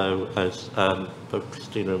also, as both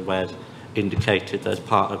Christina and Wes indicated, as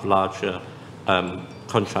part of larger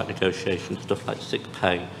contract negotiations, stuff like sick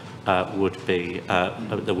pay there would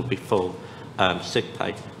be full sick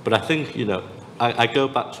pay. But I think, I go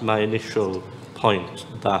back to my initial point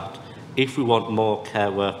that if we want more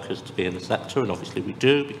care workers to be in the sector, and obviously we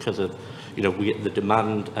do because of, the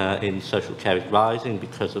demand in social care is rising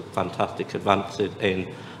because of fantastic advances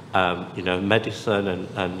in, medicine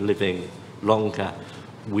and living longer,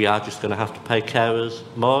 we are just going to have to pay carers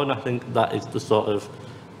more, and I think that is the sort of,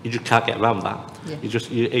 you just can't get around that. Yeah.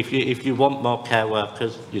 If you want more care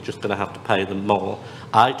workers, you're just going to have to pay them more.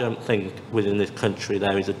 I don't think within this country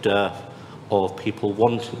there is a dearth of people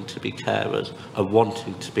wanting to be carers and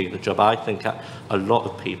wanting to be in the job. I think a lot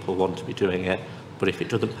of people want to be doing it, but if it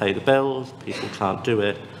doesn't pay the bills, people can't do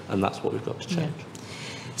it, and that's what we've got to change. Yeah.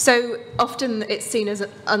 So often it's seen as an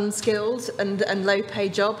unskilled and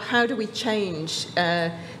low-paid job. How do we change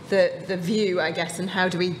the view, I guess, and how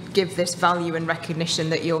do we give this value and recognition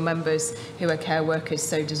that your members who are care workers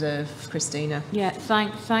so deserve? Christina. Yeah,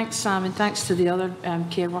 thanks Sam, and thanks to the other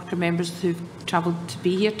care worker members who've travelled to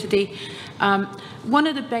be here today. One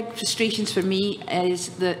of the big frustrations for me is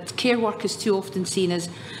that care work is too often seen as,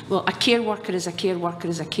 well, a care worker is a care worker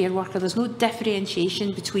is a care worker. There's no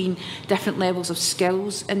differentiation between different levels of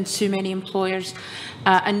skills in too many employers,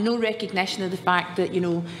 and no recognition of the fact that,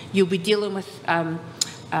 you'll be dealing with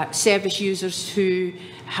service users who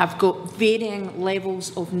have got varying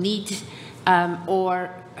levels of need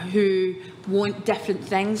or who want different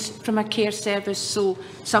things from a care service. So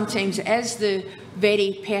sometimes it is the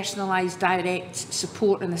very personalised direct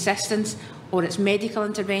support and assistance, or it's medical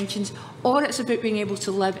interventions, or it's about being able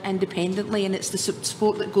to live independently, and it's the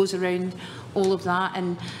support that goes around all of that.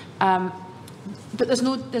 And but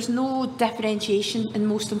there's no differentiation in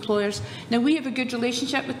most employers. Now, we have a good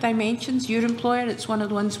relationship with Dimensions, your employer. It's one of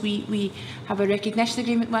the ones we have a recognition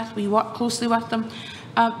agreement with. We work closely with them.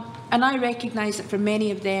 And I recognise that for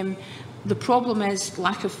many of them, the problem is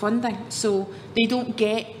lack of funding. So they don't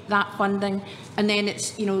get that funding, and then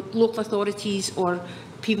it's, you know, local authorities or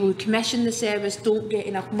people who commission the service don't get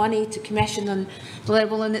enough money to commission on the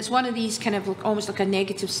level, and it's one of these kind of almost like a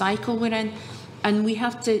negative cycle we're in, and we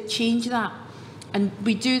have to change that. And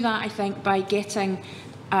we do that, I think, by getting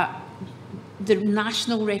the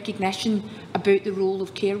national recognition about the role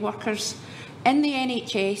of care workers. In the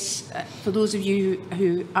NHS, for those of you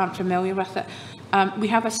who aren't familiar with it, we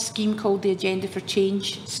have a scheme called the Agenda for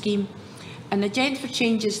Change scheme. And the Agenda for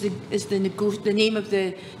Change is the name of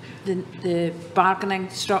the bargaining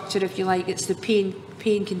structure, if you like. It's the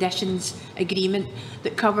pay and conditions agreement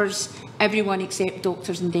that covers everyone except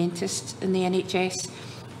doctors and dentists in the NHS.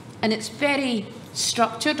 And it's very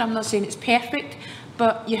structured. I'm not saying it's perfect,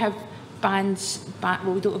 but you have bands,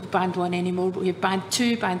 well, we don't have band 1 anymore, but we have band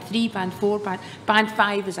 2, band 3, band 4, band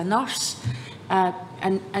 5 as a nurse,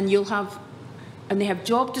 and you'll have, and they have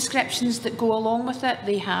job descriptions that go along with it.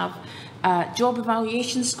 They have job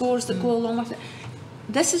evaluation scores that go along with it.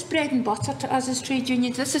 This is bread and butter to us as trade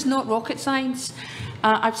unions. This is not rocket science.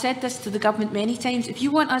 I've said this to the government many times. If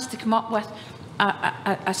you want us to come up with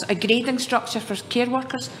a grading structure for care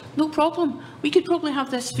workers, no problem. We could probably have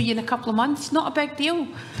this for you in a couple of months. Not a big deal.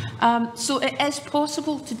 So it is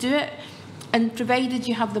possible to do it, and provided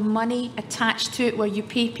you have the money attached to it where you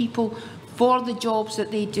pay people for the jobs that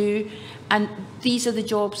they do, and these are the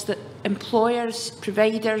jobs that employers,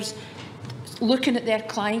 providers, looking at their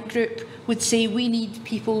client group, would say we need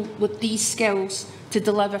people with these skills to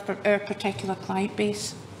deliver for our particular client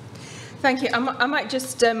base. Thank you. I might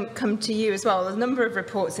just come to you as well. There's a number of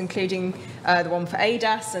reports, including the one for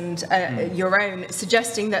ADAS and your own,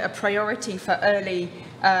 suggesting that a priority for early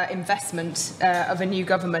investment of a new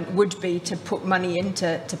government would be to put money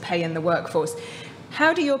into pay in the workforce.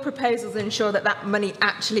 How do your proposals ensure that that money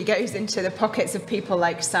actually goes into the pockets of people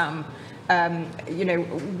like Sam? You know,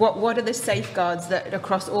 what are the safeguards that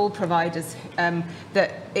across all providers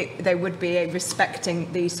that they would be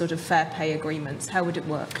respecting these sort of fair pay agreements? How would it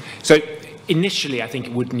work? So initially, I think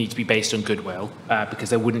it would need to be based on goodwill because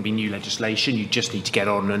there wouldn't be new legislation. You just need to get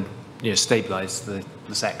on and, you know, stabilise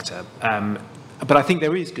the sector. But I think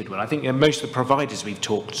there is goodwill. I think most of the providers we've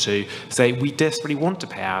talked to say we desperately want to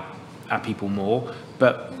pay our people more,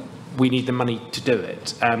 but we need the money to do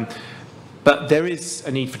it. But there is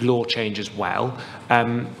a need for law change as well.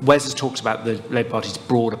 Wes has talked about the Labour Party's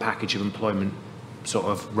broader package of employment sort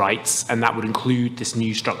of rights, and that would include this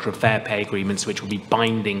new structure of fair pay agreements, which will be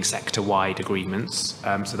binding sector-wide agreements.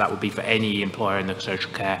 So that would be for any employer in the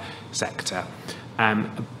social care sector.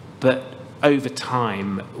 But over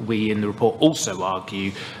time, we in the report also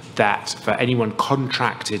argue that for anyone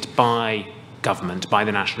contracted by government, by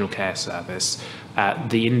the National Care Service,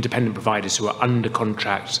 the independent providers who are under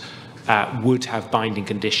contract would have binding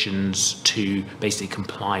conditions to basically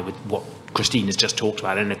comply with what Christine has just talked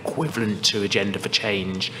about, an equivalent to Agenda for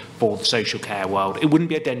Change for the social care world. It wouldn't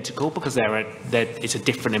be identical because it's a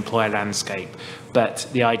different employer landscape, but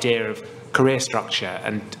the idea of career structure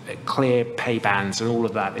and clear pay bands and all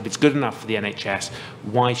of that, if it's good enough for the NHS,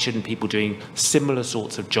 why shouldn't people doing similar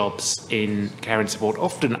sorts of jobs in care and support,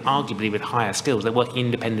 often arguably with higher skills, they're working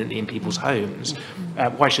independently in people's homes,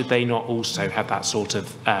 why should they not also have that sort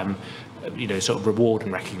of, sort of reward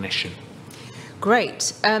and recognition? Great.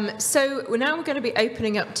 So now we're going to be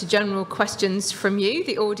opening up to general questions from you,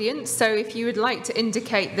 the audience. So if you would like to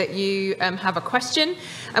indicate that you have a question,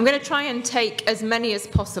 I'm going to try and take as many as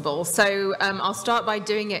possible. So I'll start by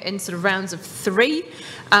doing it in sort of rounds of 3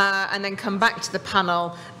 and then come back to the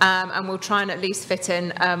panel and we'll try and at least fit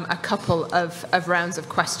in a couple of rounds of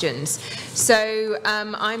questions. So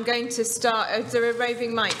I'm going to start. Is there a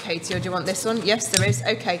roving mic, Katie, or do you want this one? Yes, there is.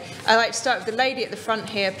 Okay. I'd like to start with the lady at the front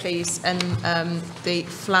here, please, and the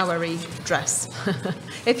flowery dress.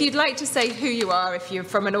 If you'd like to say who you are, if you're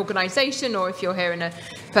from an organisation or if you're here in a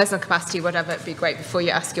personal capacity, whatever, it'd be great before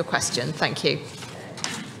you ask your question. Thank you.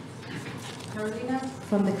 Carolina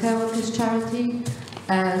from the Care Workers Charity.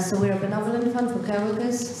 So we're a benevolent fund for care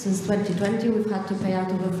workers. Since 2020, we've had to pay out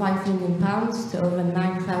over £5 million to over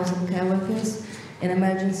 9,000 care workers in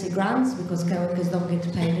emergency grants because care workers don't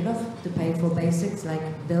get paid enough to pay for basics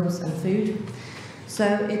like bills and food. So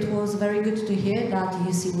it was very good to hear that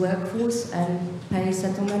you see workforce and pay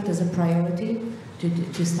settlement as a priority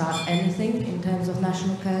to start anything in terms of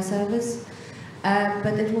national care service.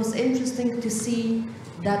 But it was interesting to see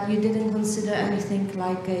that you didn't consider anything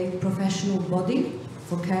like a professional body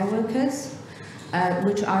for care workers,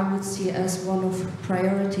 which I would see as one of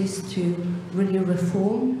priorities to really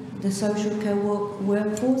reform the social care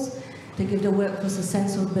workforce, to give the workforce a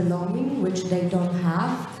sense of belonging, which they don't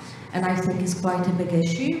have, and I think is quite a big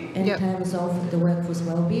issue in terms of the workforce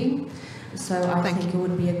well-being. So I think it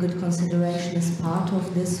would be a good consideration as part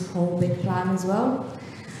of this whole big plan as well.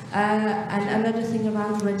 And another thing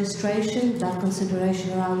around registration, that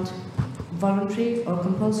consideration around voluntary or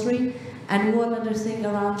compulsory, and one other thing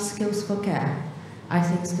around skills for care. I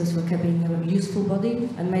think skills for care being a useful body,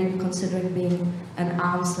 and maybe considering being an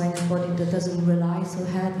arm's length body that doesn't rely so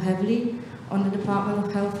heavily on the Department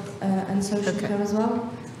of Health and Social Care as well.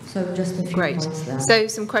 So just a few points there. So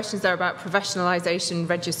some questions there about professionalisation,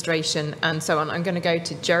 registration and so on. I'm going to go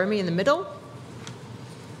to Jeremy in the middle.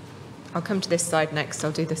 I'll come to this side next.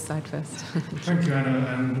 I'll do this side first. Thank you, Anna,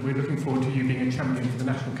 and we're looking forward to you being a champion for the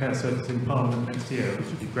National Care Service in Parliament next year, which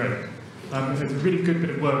would be great. It's a really good bit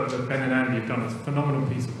of work that Ben and Andy have done. It's a phenomenal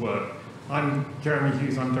piece of work. I'm Jeremy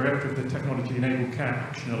Hughes. I'm Director of the Technology Enabled Care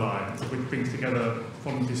Action Alliance, which brings together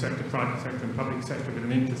voluntary sector, private sector and public sector with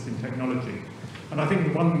an interest in technology. And I think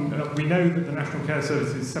we know that the National Care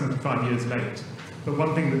Service is 75 years late, but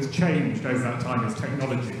one thing that's changed over that time is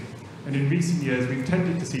technology. And in recent years, we've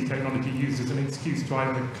tended to see technology used as an excuse to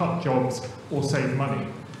either cut jobs or save money.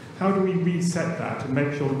 How do we reset that and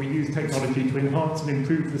make sure that we use technology to enhance and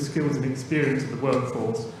improve the skills and experience of the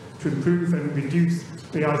workforce, to improve and reduce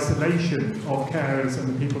the isolation of carers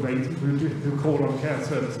and the people who call on care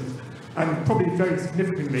services, and probably very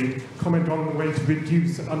significantly comment on the way to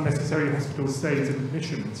reduce unnecessary hospital stays and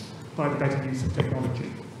admissions by the better use of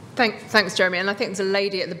technology? Thanks, Jeremy. And I think there's a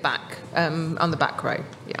lady at the back, on the back row.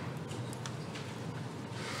 Yeah.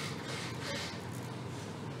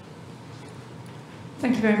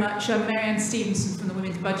 Thank you very much. I'm Marianne Stevenson from the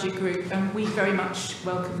Women's Budget Group, and we very much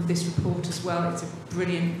welcome this report as well. It's a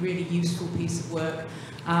brilliant, really useful piece of work,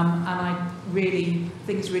 and I really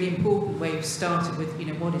think it's really important where you've started with, you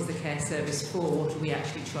know, what is the care service for? What are we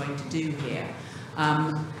actually trying to do here?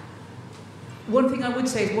 One thing I would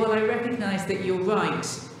say is, while I recognise that you're right,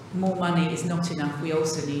 more money is not enough. We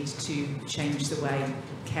also need to change the way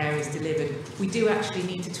care is delivered. We do actually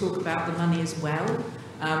need to talk about the money as well.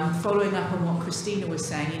 Following up on what Christina was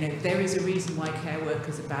saying, you know, there is a reason why care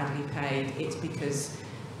workers are badly paid. It's because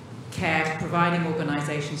care providing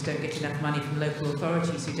organisations don't get enough money from local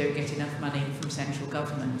authorities who don't get enough money from central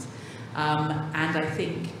government. And I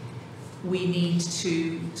think we need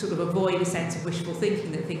to sort of avoid a sense of wishful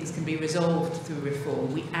thinking that things can be resolved through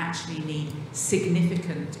reform. We actually need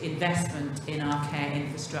significant investment in our care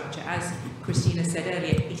infrastructure. As Christina said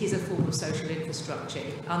earlier, it is a form of social infrastructure.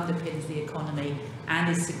 It underpins the economy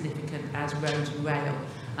and is significant as road and rail.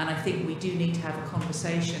 And I think we do need to have a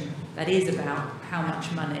conversation that is about how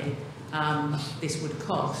much money this would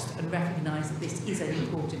cost, and recognise that this is an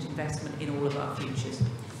important investment in all of our futures.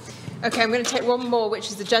 Okay, I'm going to take one more, which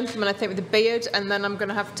is the gentleman, I think, with the beard, and then I'm going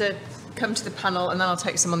to have to come to the panel, and then I'll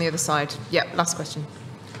take some on the other side. Yeah, last question.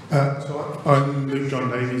 So I'm Luke John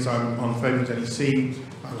Davies. I'm on Fabian NEC.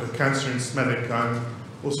 I'm a counsellor in Smethwick. I'm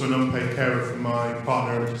also an unpaid carer for my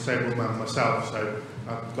partner, a disabled man myself, so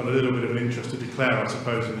I've got a little bit of an interest to declare, I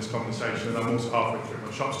suppose, in this conversation, and I'm also halfway through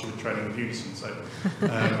my shop steward training with Unison, so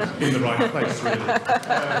in the right place, really.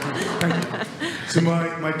 Thank you. So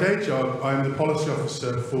my day job, I'm the policy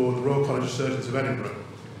officer for the Royal College of Surgeons of Edinburgh,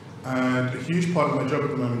 and a huge part of my job at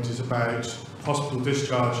the moment is about hospital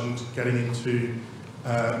discharge and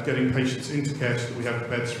getting patients into care so that we have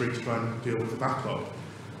beds free to try and deal with the backlog.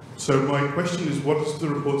 So my question is, what is the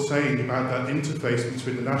report saying about that interface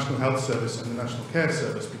between the National Health Service and the National Care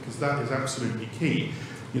Service? Because that is absolutely key.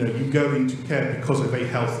 You know, you go into care because of a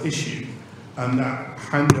health issue, and that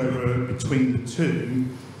handover between the two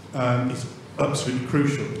is absolutely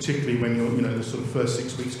crucial, particularly when you're, you know, the sort of first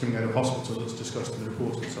 6 weeks coming out of hospital that's discussed in the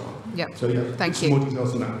report and so on. Yeah. So yeah, thank you. Some more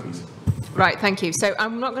details on that, please. Right, thank you. So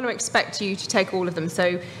I'm not going to expect you to take all of them.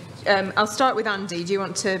 So I'll start with Andy. Do you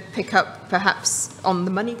want to pick up perhaps on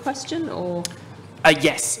the money question, or?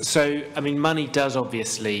 Yes. So, I mean, money does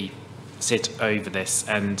obviously sit over this,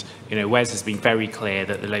 and, you know, Wes has been very clear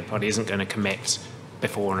that the Labour Party isn't going to commit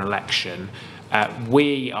before an election.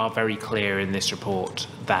 We are very clear in this report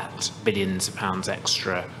that billions of pounds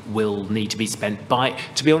extra will need to be spent by,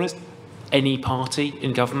 to be honest, any party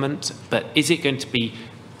in government. But is it going to be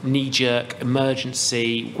knee-jerk,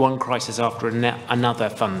 emergency, one crisis after another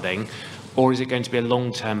funding, or is it going to be a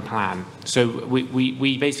long-term plan? So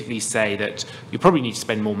we basically say that you probably need to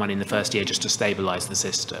spend more money in the first year just to stabilise the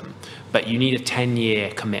system, but you need a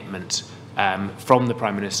 10-year commitment from the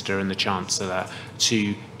Prime Minister and the Chancellor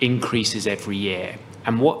to increases every year.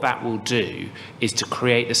 And what that will do is to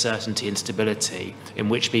create the certainty and stability in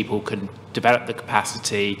which people can develop the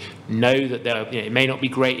capacity, know that it may not be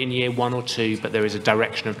great in year 1 or 2, but there is a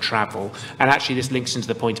direction of travel. And actually this links into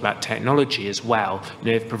the point about technology as well.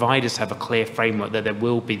 If providers have a clear framework that there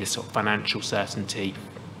will be this sort of financial certainty,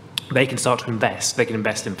 they can start to invest. They can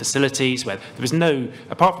invest in facilities where there is no,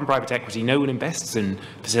 apart from private equity, no one invests in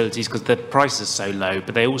facilities because the price is so low,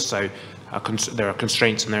 but they also there are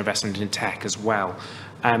constraints on their investment in tech as well.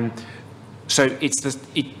 So it's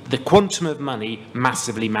the quantum of money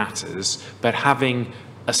massively matters, but having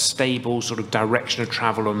a stable sort of direction of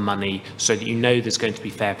travel on money so that you know there's going to be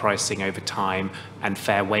fair pricing over time and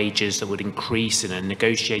fair wages that would increase in a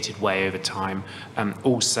negotiated way over time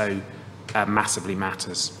also massively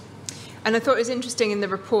matters. And I thought it was interesting in the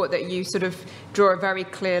report that you sort of draw a very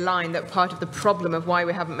clear line that part of the problem of why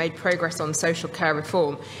we haven't made progress on social care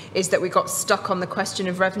reform is that we got stuck on the question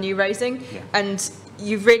of revenue raising. Yeah. And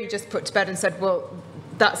you've really just put to bed and said, well,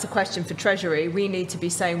 that's a question for Treasury. We need to be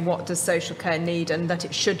saying what does social care need and that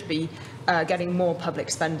it should be getting more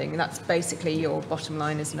public spending. And that's basically your bottom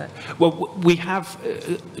line, isn't it? Well, we have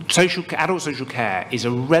adult social care is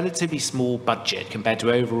a relatively small budget compared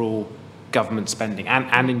to overall government spending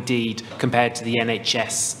and indeed compared to the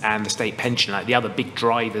NHS and the state pension, like the other big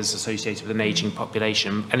drivers associated with an ageing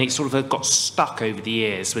population. And it sort of got stuck over the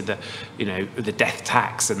years with the, the death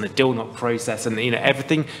tax and the deal not process and,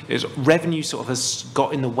 everything. Revenue sort of has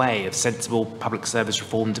got in the way of sensible public service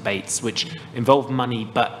reform debates, which involve money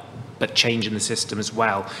but change in the system as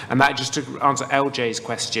well. And that, just to answer LJ's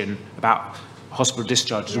question about hospital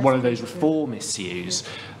discharge, is one of those reform issues.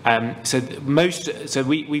 So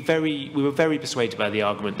we were very persuaded by the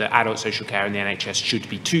argument that adult social care and the NHS should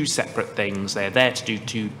be two separate things. They're there to do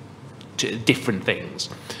two different things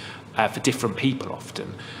for different people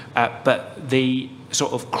often. But the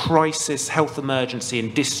sort of crisis, health emergency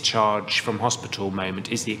and discharge from hospital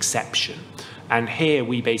moment is the exception. And here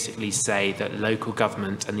we basically say that local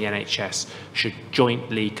government and the NHS should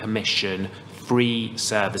jointly commission free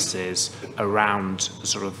services around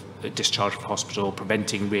sort of discharge from hospital,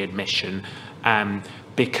 preventing readmission,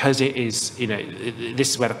 because it is,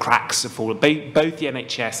 this is where the cracks are falling. Both the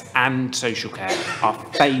NHS and social care are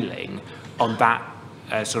failing on that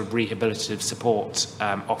sort of rehabilitative support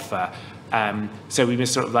offer. So we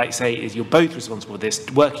must sort of like say, you're both responsible for this,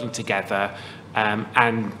 working together,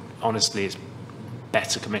 and honestly, it's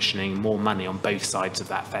better commissioning more money on both sides of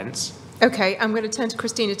that fence. Okay, I'm going to turn to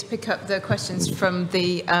Christina to pick up the questions from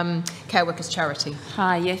the Care Workers Charity.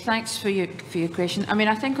 Hi, yeah, thanks for your question. I mean,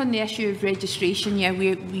 I think on the issue of registration, yeah,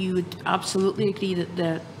 we would absolutely agree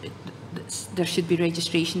that there should be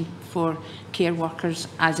registration for care workers,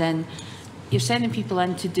 as in you're sending people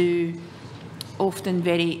in to do often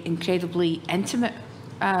very incredibly intimate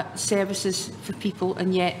services for people,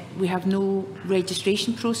 and yet we have no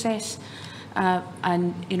registration process,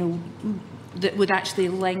 and that would actually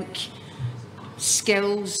link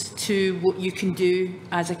skills to what you can do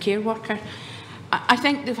as a care worker. I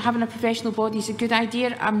think that having a professional body is a good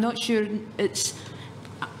idea. I'm not sure it's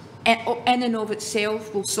in and of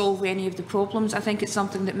itself will solve any of the problems. I think it's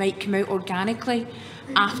something that might come out organically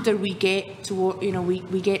after we get to what,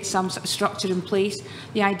 we get some sort of structure in place.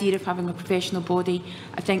 The idea of having a professional body,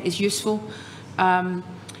 I think, is useful.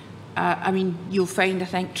 I mean, you'll find, I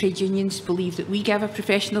think, trade unions believe that we give a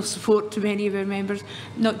professional support to many of our members,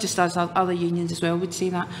 not just us, other unions as well would say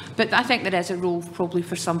that. But I think there is a role probably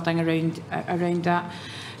for something around that.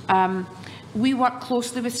 We work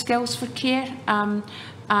closely with Skills for Care, and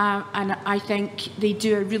I think they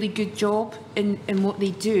do a really good job in what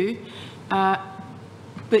they do.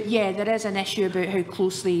 But yeah, there is an issue about how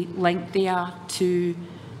closely linked they are to,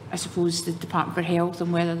 I suppose, the Department for Health,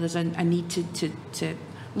 and whether there's a need to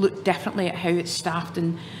look differently at how it's staffed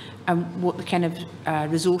and what the kind of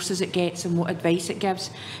resources it gets and what advice it gives.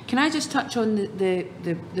 Can I just touch on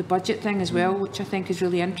the budget thing as well, which I think is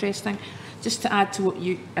really interesting, just to add to what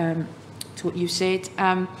you said.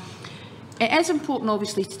 It is important,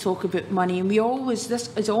 obviously, to talk about money, and this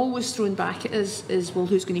is always thrown back at us as well,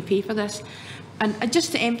 who's going to pay for this? And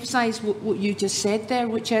just to emphasise what you just said there,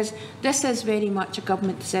 which is this is very much a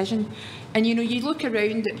government decision. And you look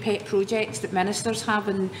around at pet projects that ministers have,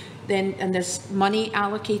 and there's money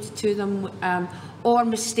allocated to them, or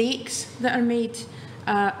mistakes that are made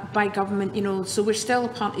by government. So we're still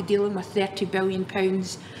apparently dealing with £30 billion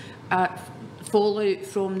fallout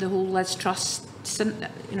from the whole Liz Truss,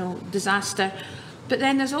 disaster. But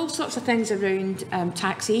then there's all sorts of things around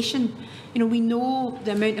taxation. You know, we know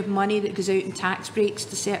the amount of money that goes out in tax breaks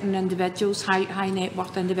to certain individuals, high net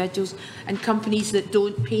worth individuals, and companies that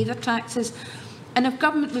don't pay their taxes. And if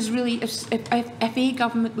government was really, if a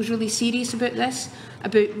government was really serious about this,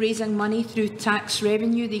 about raising money through tax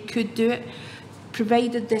revenue, they could do it,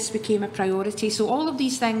 provided this became a priority. So all of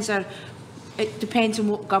these things are, it depends on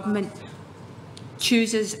what government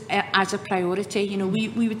chooses as a priority. You know,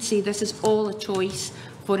 we would say this is all a choice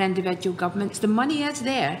for individual governments. The money is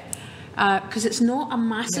there, because it's not a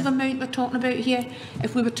massive amount we're talking about here.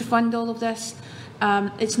 If we were to fund all of this,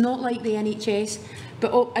 it's not like the NHS.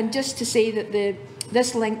 But and just to say that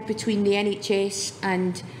this link between the NHS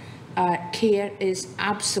and care is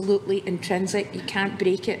absolutely intrinsic. You can't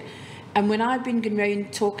break it. And when I've been going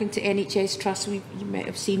around talking to NHS trusts, you might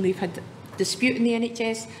have seen we've had dispute in the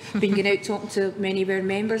NHS, been going out talking to many of our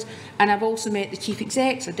members, and I've also met the chief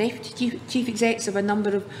execs or deputy chief execs of a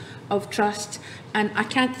number of trusts, and I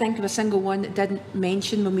can't think of a single one that didn't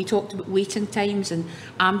mention, when we talked about waiting times and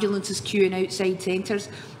ambulances queuing outside centres,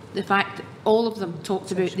 the fact that all of them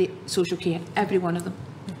talked about the social care, every one of them.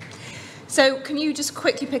 So can you just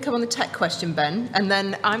quickly pick up on the tech question, Ben? And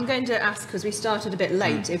then I'm going to ask, because we started a bit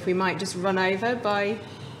late, if we might just run over by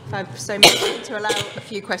 5 so minutes to allow a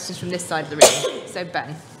few questions from this side of the room. So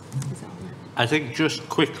Ben. I think just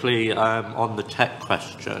quickly on the tech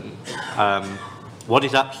question, what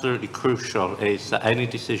is absolutely crucial is that any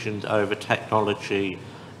decisions over technology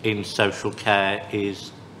in social care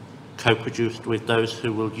is co-produced with those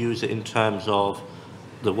who will use it in terms of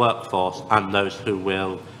the workforce and those who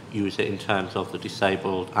will use it in terms of the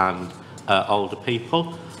disabled and older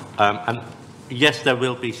people. And yes, there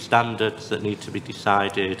will be standards that need to be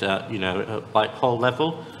decided at, at Whitehall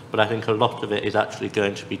level, but I think a lot of it is actually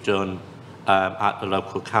going to be done at the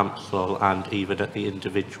local council and even at the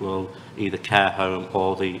individual, either care home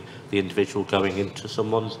or the individual going into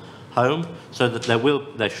someone's home, so that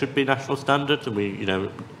there should be national standards, and we,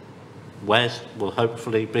 Wes will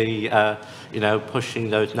hopefully be, pushing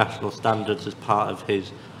those national standards as part of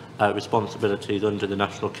his responsibilities under the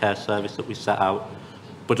National Care Service that we set out.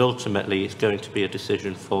 But ultimately, it's going to be a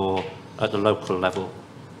decision at the local level.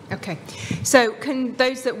 Okay. So can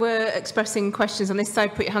those that were expressing questions on this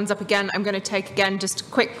side put your hands up again? I'm going to take again just a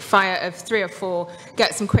quick fire of 3 or 4,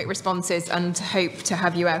 get some quick responses, and hope to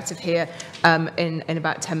have you out of here in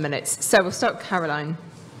about 10 minutes. So we'll start with Caroline.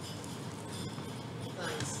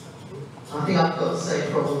 I think I've got the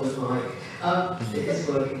same problem with Mike. It is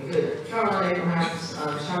working good. Caroline Abrahams,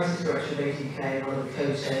 Charities Director of ATK, and one of the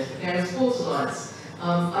co-chairs of the Care and Sports Alliance.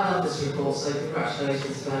 I love this report, so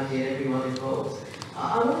congratulations to Andy and everyone involved.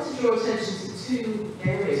 I wanted to draw attention to 2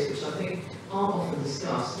 areas which I think aren't often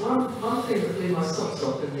discussed. One thing that blew my socks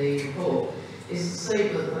off in the report is the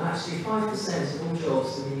statement that actually 5% of all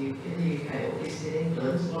jobs in the UK, or at least in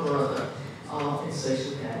England, one or other, are in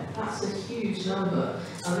social care. That's a huge number,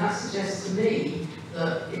 and that suggests to me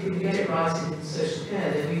that if we can get it right in social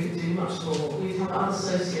care, then we could do much more. We'd have other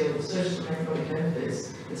social and economic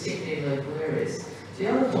benefits, particularly in local areas. The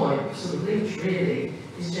other point, sort of linked really,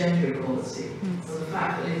 is gender equality, and the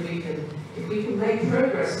fact that if we can make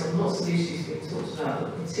progress on lots of issues being talked about,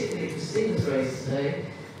 but particularly Christina's raised today,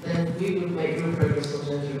 then we would make real progress on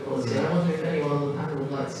gender equality. I wonder if anyone on the panel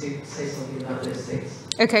would like to say something about those things.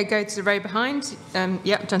 Okay, go to the row behind.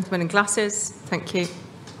 Yep, gentleman in glasses. Thank you.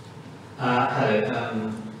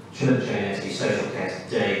 Hello, Trinidad Jane, Social Care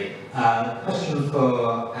Today. Question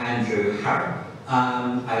for Andrew Harrop.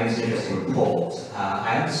 I think it's an interesting report.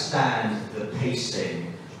 I understand the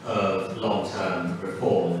pacing of long-term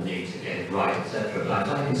reform and the need to get it right, etc. But I'm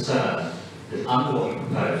slightly concerned that under what you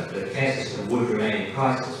propose, the care system would remain in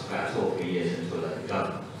crisis for about 2 or 3 years until that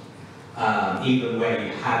government. Even where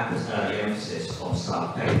you had this early emphasis on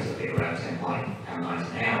staff pay to be around £10.90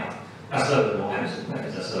 an hour. That's lower than what Emerson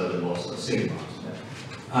pays, that's lower than what sort of supermarkets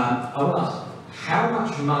pay. I want to ask, how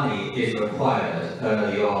much money is required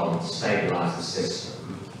early on to stabilise the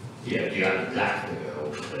system? Do you have an exact figure or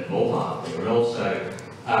a ballpark figure? And also,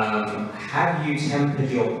 have you tempered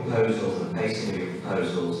your proposals, the pacing of your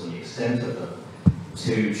proposals and the extent of them,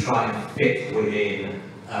 to try and fit within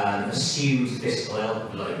an assumed fiscal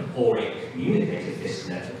envelope or a communicated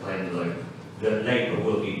fiscal envelope that Labour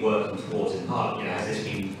will be working towards in Parliament? Has this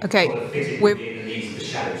been sort of fitted within the needs of the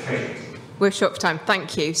shadow treasury? We're short for time.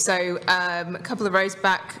 Thank you. So a couple of rows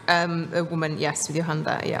back, a woman, yes, with your hand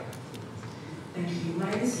there. Yeah. Thank you. My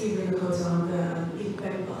name is Eva Lakota. I'm the lead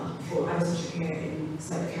member for Social Care in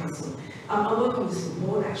Senate Council. I welcome this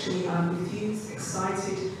report. Actually, I'm enthused,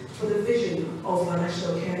 excited for the vision of our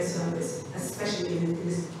National Care Service. especially in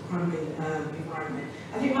this crumbling environment.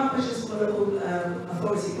 I think my question is from a local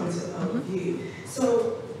authority point of view.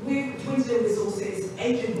 So with dwindling resources,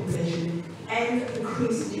 aging population, and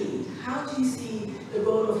increased need, how do you see the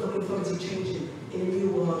role of local authority changing in a new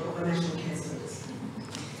world of a national care service?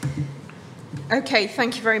 Okay,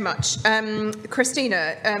 thank you very much.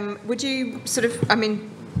 Christina, would you sort of, I mean,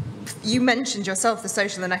 you mentioned yourself the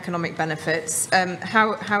social and economic benefits.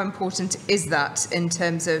 How important is that in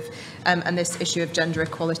terms of, and this issue of gender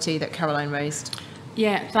equality that Caroline raised?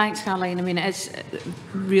 Yeah, thanks, Caroline. I mean, it's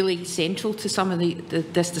really central to some of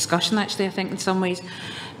this discussion, actually, I think, in some ways.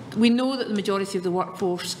 We know that the majority of the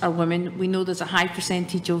workforce are women. We know there's a high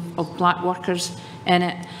percentage of black workers in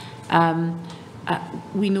it.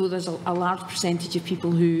 We know there's a large percentage of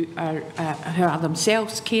people who are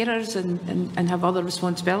themselves carers and have other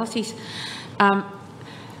responsibilities.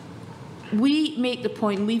 We make the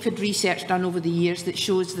point, we've had research done over the years that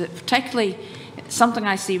shows that, particularly, something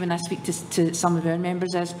I see when I speak to some of our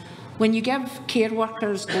members is, when you give care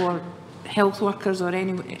workers or health workers or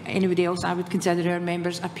anybody else I would consider our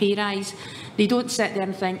members a pay rise, they don't sit there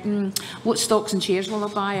and think, what stocks and shares will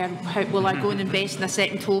I buy, or how will I go and invest in a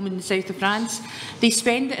second home in the south of France? They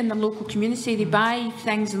spend it in their local community, they buy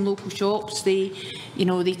things in local shops, they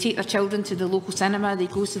take their children to the local cinema, they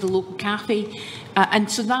go to the local cafe,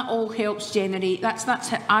 and so that all helps generate, that's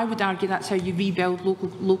how, I would argue that's how you rebuild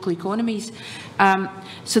local economies.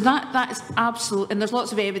 So that is absolute, and there's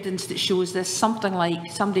lots of evidence that shows this. Something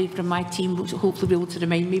like, somebody from my team will hopefully be able to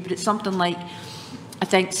remind me, but it's something like, I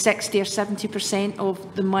think 60 or 70%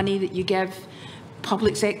 of the money that you give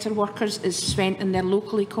public sector workers is spent in their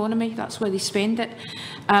local economy. That's where they spend it.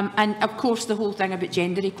 And of course, the whole thing about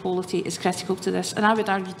gender equality is critical to this. And I would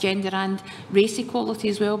argue gender and race equality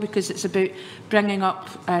as well, because it's about bringing up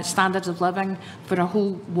standards of living for a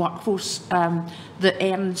whole workforce that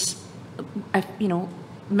earns,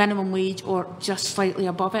 minimum wage or just slightly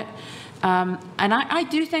above it. And I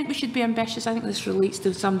do think we should be ambitious. I think this relates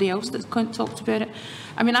to somebody else that's talked about it.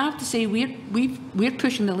 I mean, I have to say we're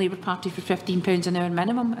pushing the Labour Party for £15 an hour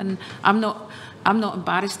minimum, and I'm not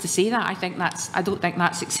embarrassed to say that. I don't think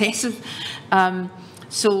that's excessive.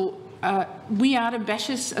 We are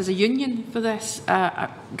ambitious as a union for this,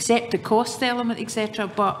 accept the cost element, etc.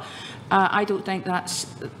 But I don't think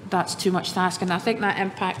that's too much to ask, and I think that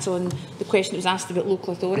impacts on the question that was asked about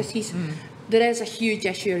local authorities. There is a huge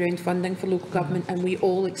issue around funding for local government, and we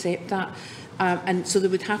all accept that. And so there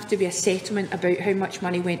would have to be a settlement about how much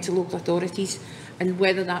money went to local authorities and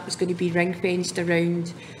whether that was going to be ring-fenced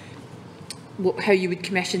around how you would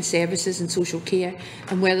commission services and social care,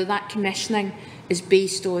 and whether that commissioning is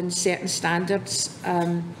based on certain standards.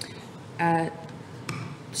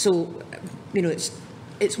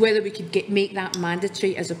 It's whether we could make that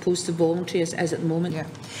mandatory as opposed to voluntary as at the moment. Yeah.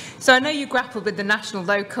 So I know you grappled with the national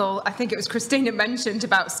local. I think it was Christina mentioned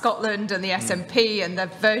about Scotland and the SNP, and the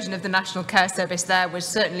version of the National Care Service there was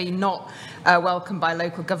certainly not welcomed by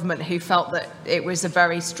local government, who felt that it was a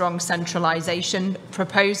very strong centralisation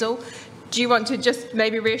proposal. Do you want to just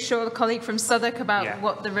maybe reassure the colleague from Southwark about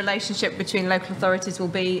what the relationship between local authorities will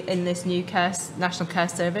be in this new National Care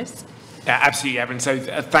Service? Absolutely, Evan. So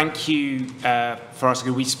thank you for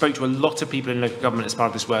asking. We spoke to a lot of people in local government as part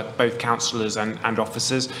of this work, both councillors and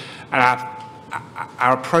officers. And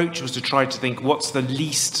our approach was to try to think, what's the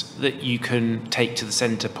least that you can take to the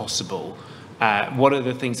centre possible? What are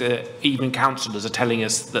the things that even councillors are telling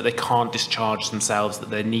us that they can't discharge themselves,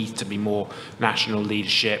 that there needs to be more national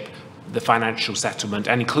leadership, the financial settlement,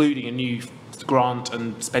 and including a new grant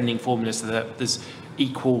and spending formula so that there's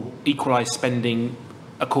equalised spending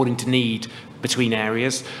according to need between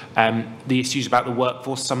areas. The issues about the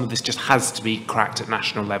workforce, some of this just has to be cracked at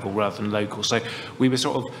national level rather than local. So we were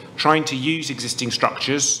sort of trying to use existing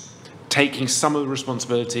structures, taking some of the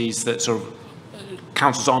responsibilities that sort of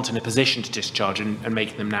councils aren't in a position to discharge and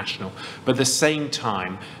making them national, but at the same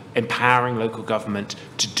time empowering local government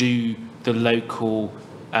to do the local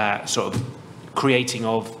sort of creating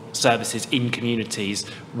of services in communities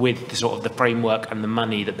with the sort of the framework and the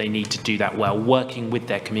money that they need to do that well, working with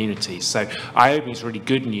their communities. So I hope it's really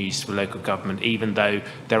good news for local government, even though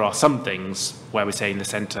there are some things where we're saying the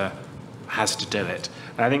centre has to do it.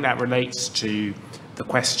 And I think that relates to the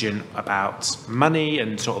question about money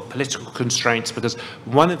and sort of political constraints, because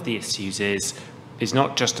one of the issues is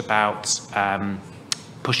not just about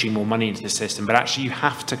pushing more money into the system, but actually you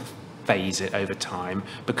have to phase it over time,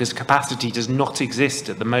 because capacity does not exist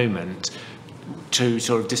at the moment to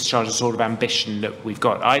sort of discharge the sort of ambition that we've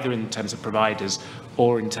got, either in terms of providers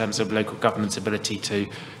or in terms of local government's ability to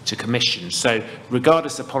commission. So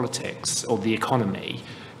regardless of politics or the economy,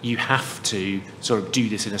 you have to sort of do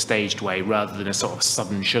this in a staged way rather than a sort of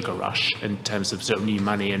sudden sugar rush in terms of sort of new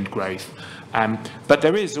money and growth. But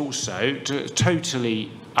there is also,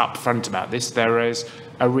 totally upfront about this, there is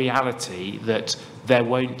a reality that there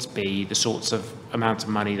won't be the sorts of amount of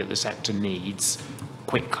money that the sector needs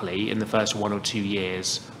quickly in the first 1 or 2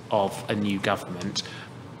 years of a new government.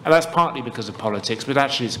 And that's partly because of politics, but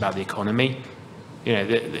actually it's about the economy. You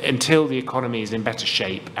know, until the economy is in better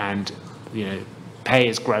shape and, you know, pay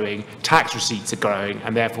is growing, tax receipts are growing,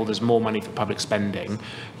 and therefore there's more money for public spending,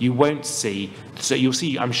 you won't see, so you'll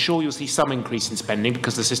see, I'm sure you'll see some increase in spending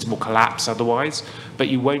because the system will collapse otherwise, but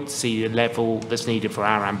you won't see the level that's needed for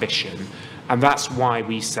our ambition. And that's why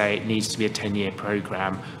we say it needs to be a 10-year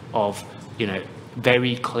programme of, you know,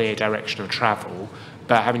 very clear direction of travel,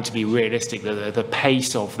 but having to be realistic that the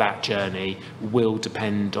pace of that journey will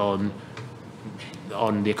depend on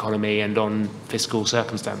the economy and on fiscal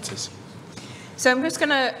circumstances. So I'm just going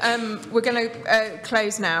to, we're going to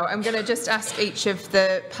close now. I'm going to just ask each of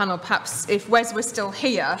the panel, perhaps if Wes was still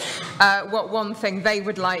here, what one thing they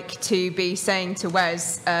would like to be saying to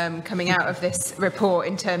Wes coming out of this report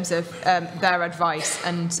in terms of their advice.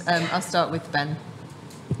 And I'll start with Ben.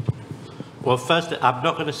 Well, first, I'm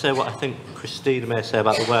not going to say what I think Christina may say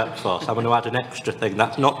about the workforce. I'm going to add an extra thing.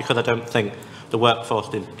 That's not because I don't think the workforce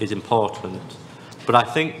is important. But I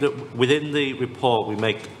think that within the report we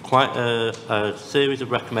make quite a series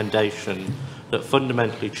of recommendations that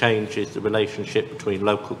fundamentally changes the relationship between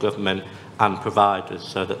local government and providers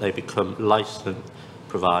so that they become licensed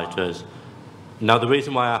providers. Now, the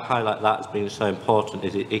reason why I highlight that as being so important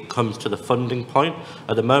is it comes to the funding point.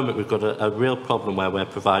 At the moment, we've got a real problem where we're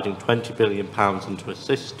providing £20 billion into a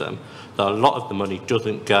system that a lot of the money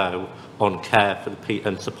doesn't go on care for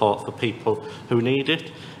and support for people who need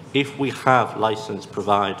it. If we have licensed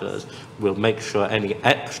providers, we'll make sure any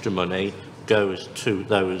extra money goes to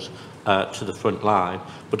those to the front line,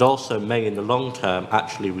 but also may in the long term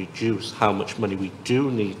actually reduce how much money we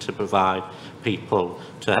do need to provide people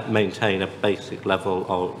to maintain a basic level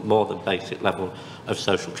or more than basic level of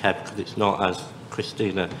social care, because it's not, as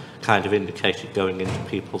Christina kind of indicated, going into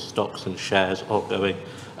people's stocks and shares or going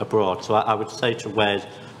abroad. So I would say to Wes,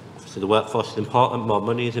 obviously the workforce is important, more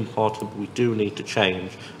money is important, but we do need to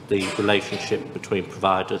change the relationship between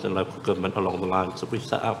providers and local government along the lines that we've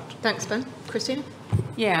set out. Thanks, Ben. Christina?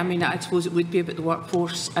 Yeah, I mean, I suppose it would be about the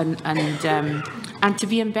workforce and to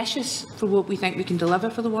be ambitious for what we think we can deliver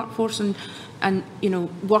for the workforce and you know,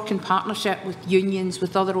 work in partnership with unions,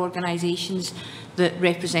 with other organisations that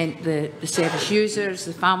represent the service users,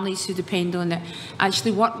 the families who depend on it,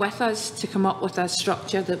 actually work with us to come up with a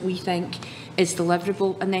structure that we think is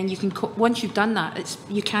deliverable. And then you can, once you've done that,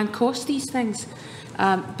 you can cost these things.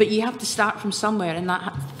 But you have to start from somewhere, and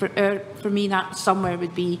that, for me, that somewhere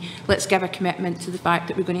would be, let's give a commitment to the fact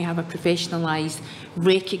that we're going to have a professionalised,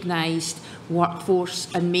 recognised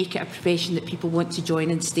workforce and make it a profession that people want to join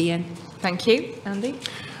and stay in. Thank you. Andy?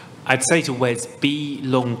 I'd say to Wes, be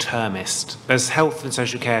long-termist. As Health and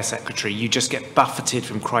Social Care Secretary, you just get buffeted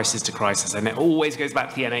from crisis to crisis, and it always goes back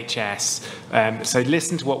to the NHS. So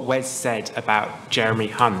listen to what Wes said about Jeremy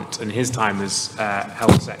Hunt and his time as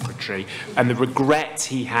Health Secretary, and the regret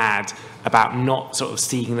he had about not sort of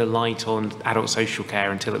seeing the light on adult social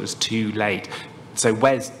care until it was too late. So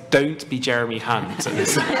Wes, don't be Jeremy Hunt.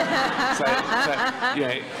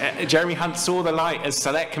 Jeremy Hunt saw the light as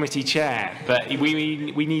Select Committee Chair, but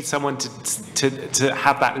we need someone to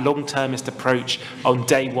have that long-termist approach on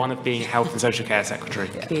day one of being Health and Social Care Secretary.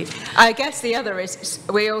 Yeah. I guess the other is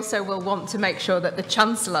we also will want to make sure that the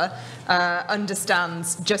Chancellor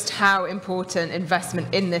understands just how important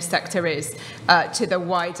investment in this sector is to the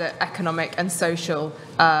wider economic and social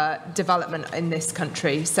development in this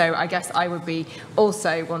country. So I guess I would be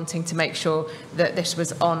also wanting to make sure that this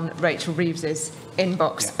was on Rachel Reeves's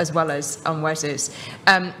inbox as well as on Wes's.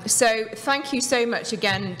 So thank you so much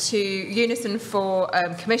again to Unison for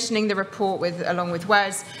commissioning the report along with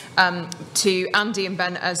Wes, to Andy and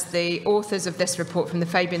Ben as the authors of this report from the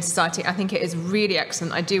Fabian Society. I think it is really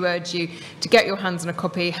excellent. I do urge you to get your hands on a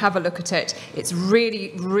copy, have a look at it. It's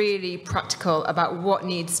really, really practical about what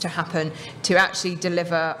needs to happen to actually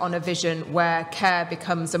deliver on a vision where care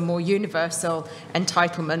becomes a more universal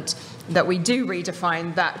entitlement, that we do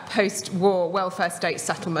redefine that post-war welfare state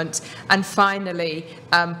settlement, and finally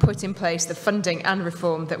put in place the funding and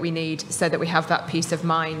reform that we need so that we have that peace of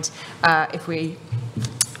mind if we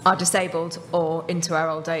are disabled or into our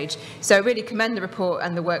old age. So I really commend the report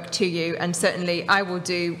and the work to you, and certainly I will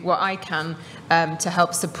do what I can to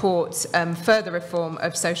help support further reform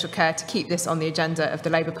of social care, to keep this on the agenda of the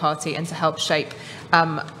Labour Party and to help shape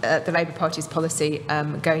the Labour Party's policy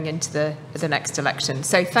going into the next election.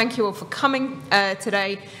 So thank you all for coming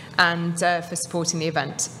today and for supporting the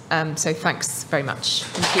event. So thanks very much.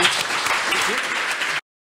 Thank you.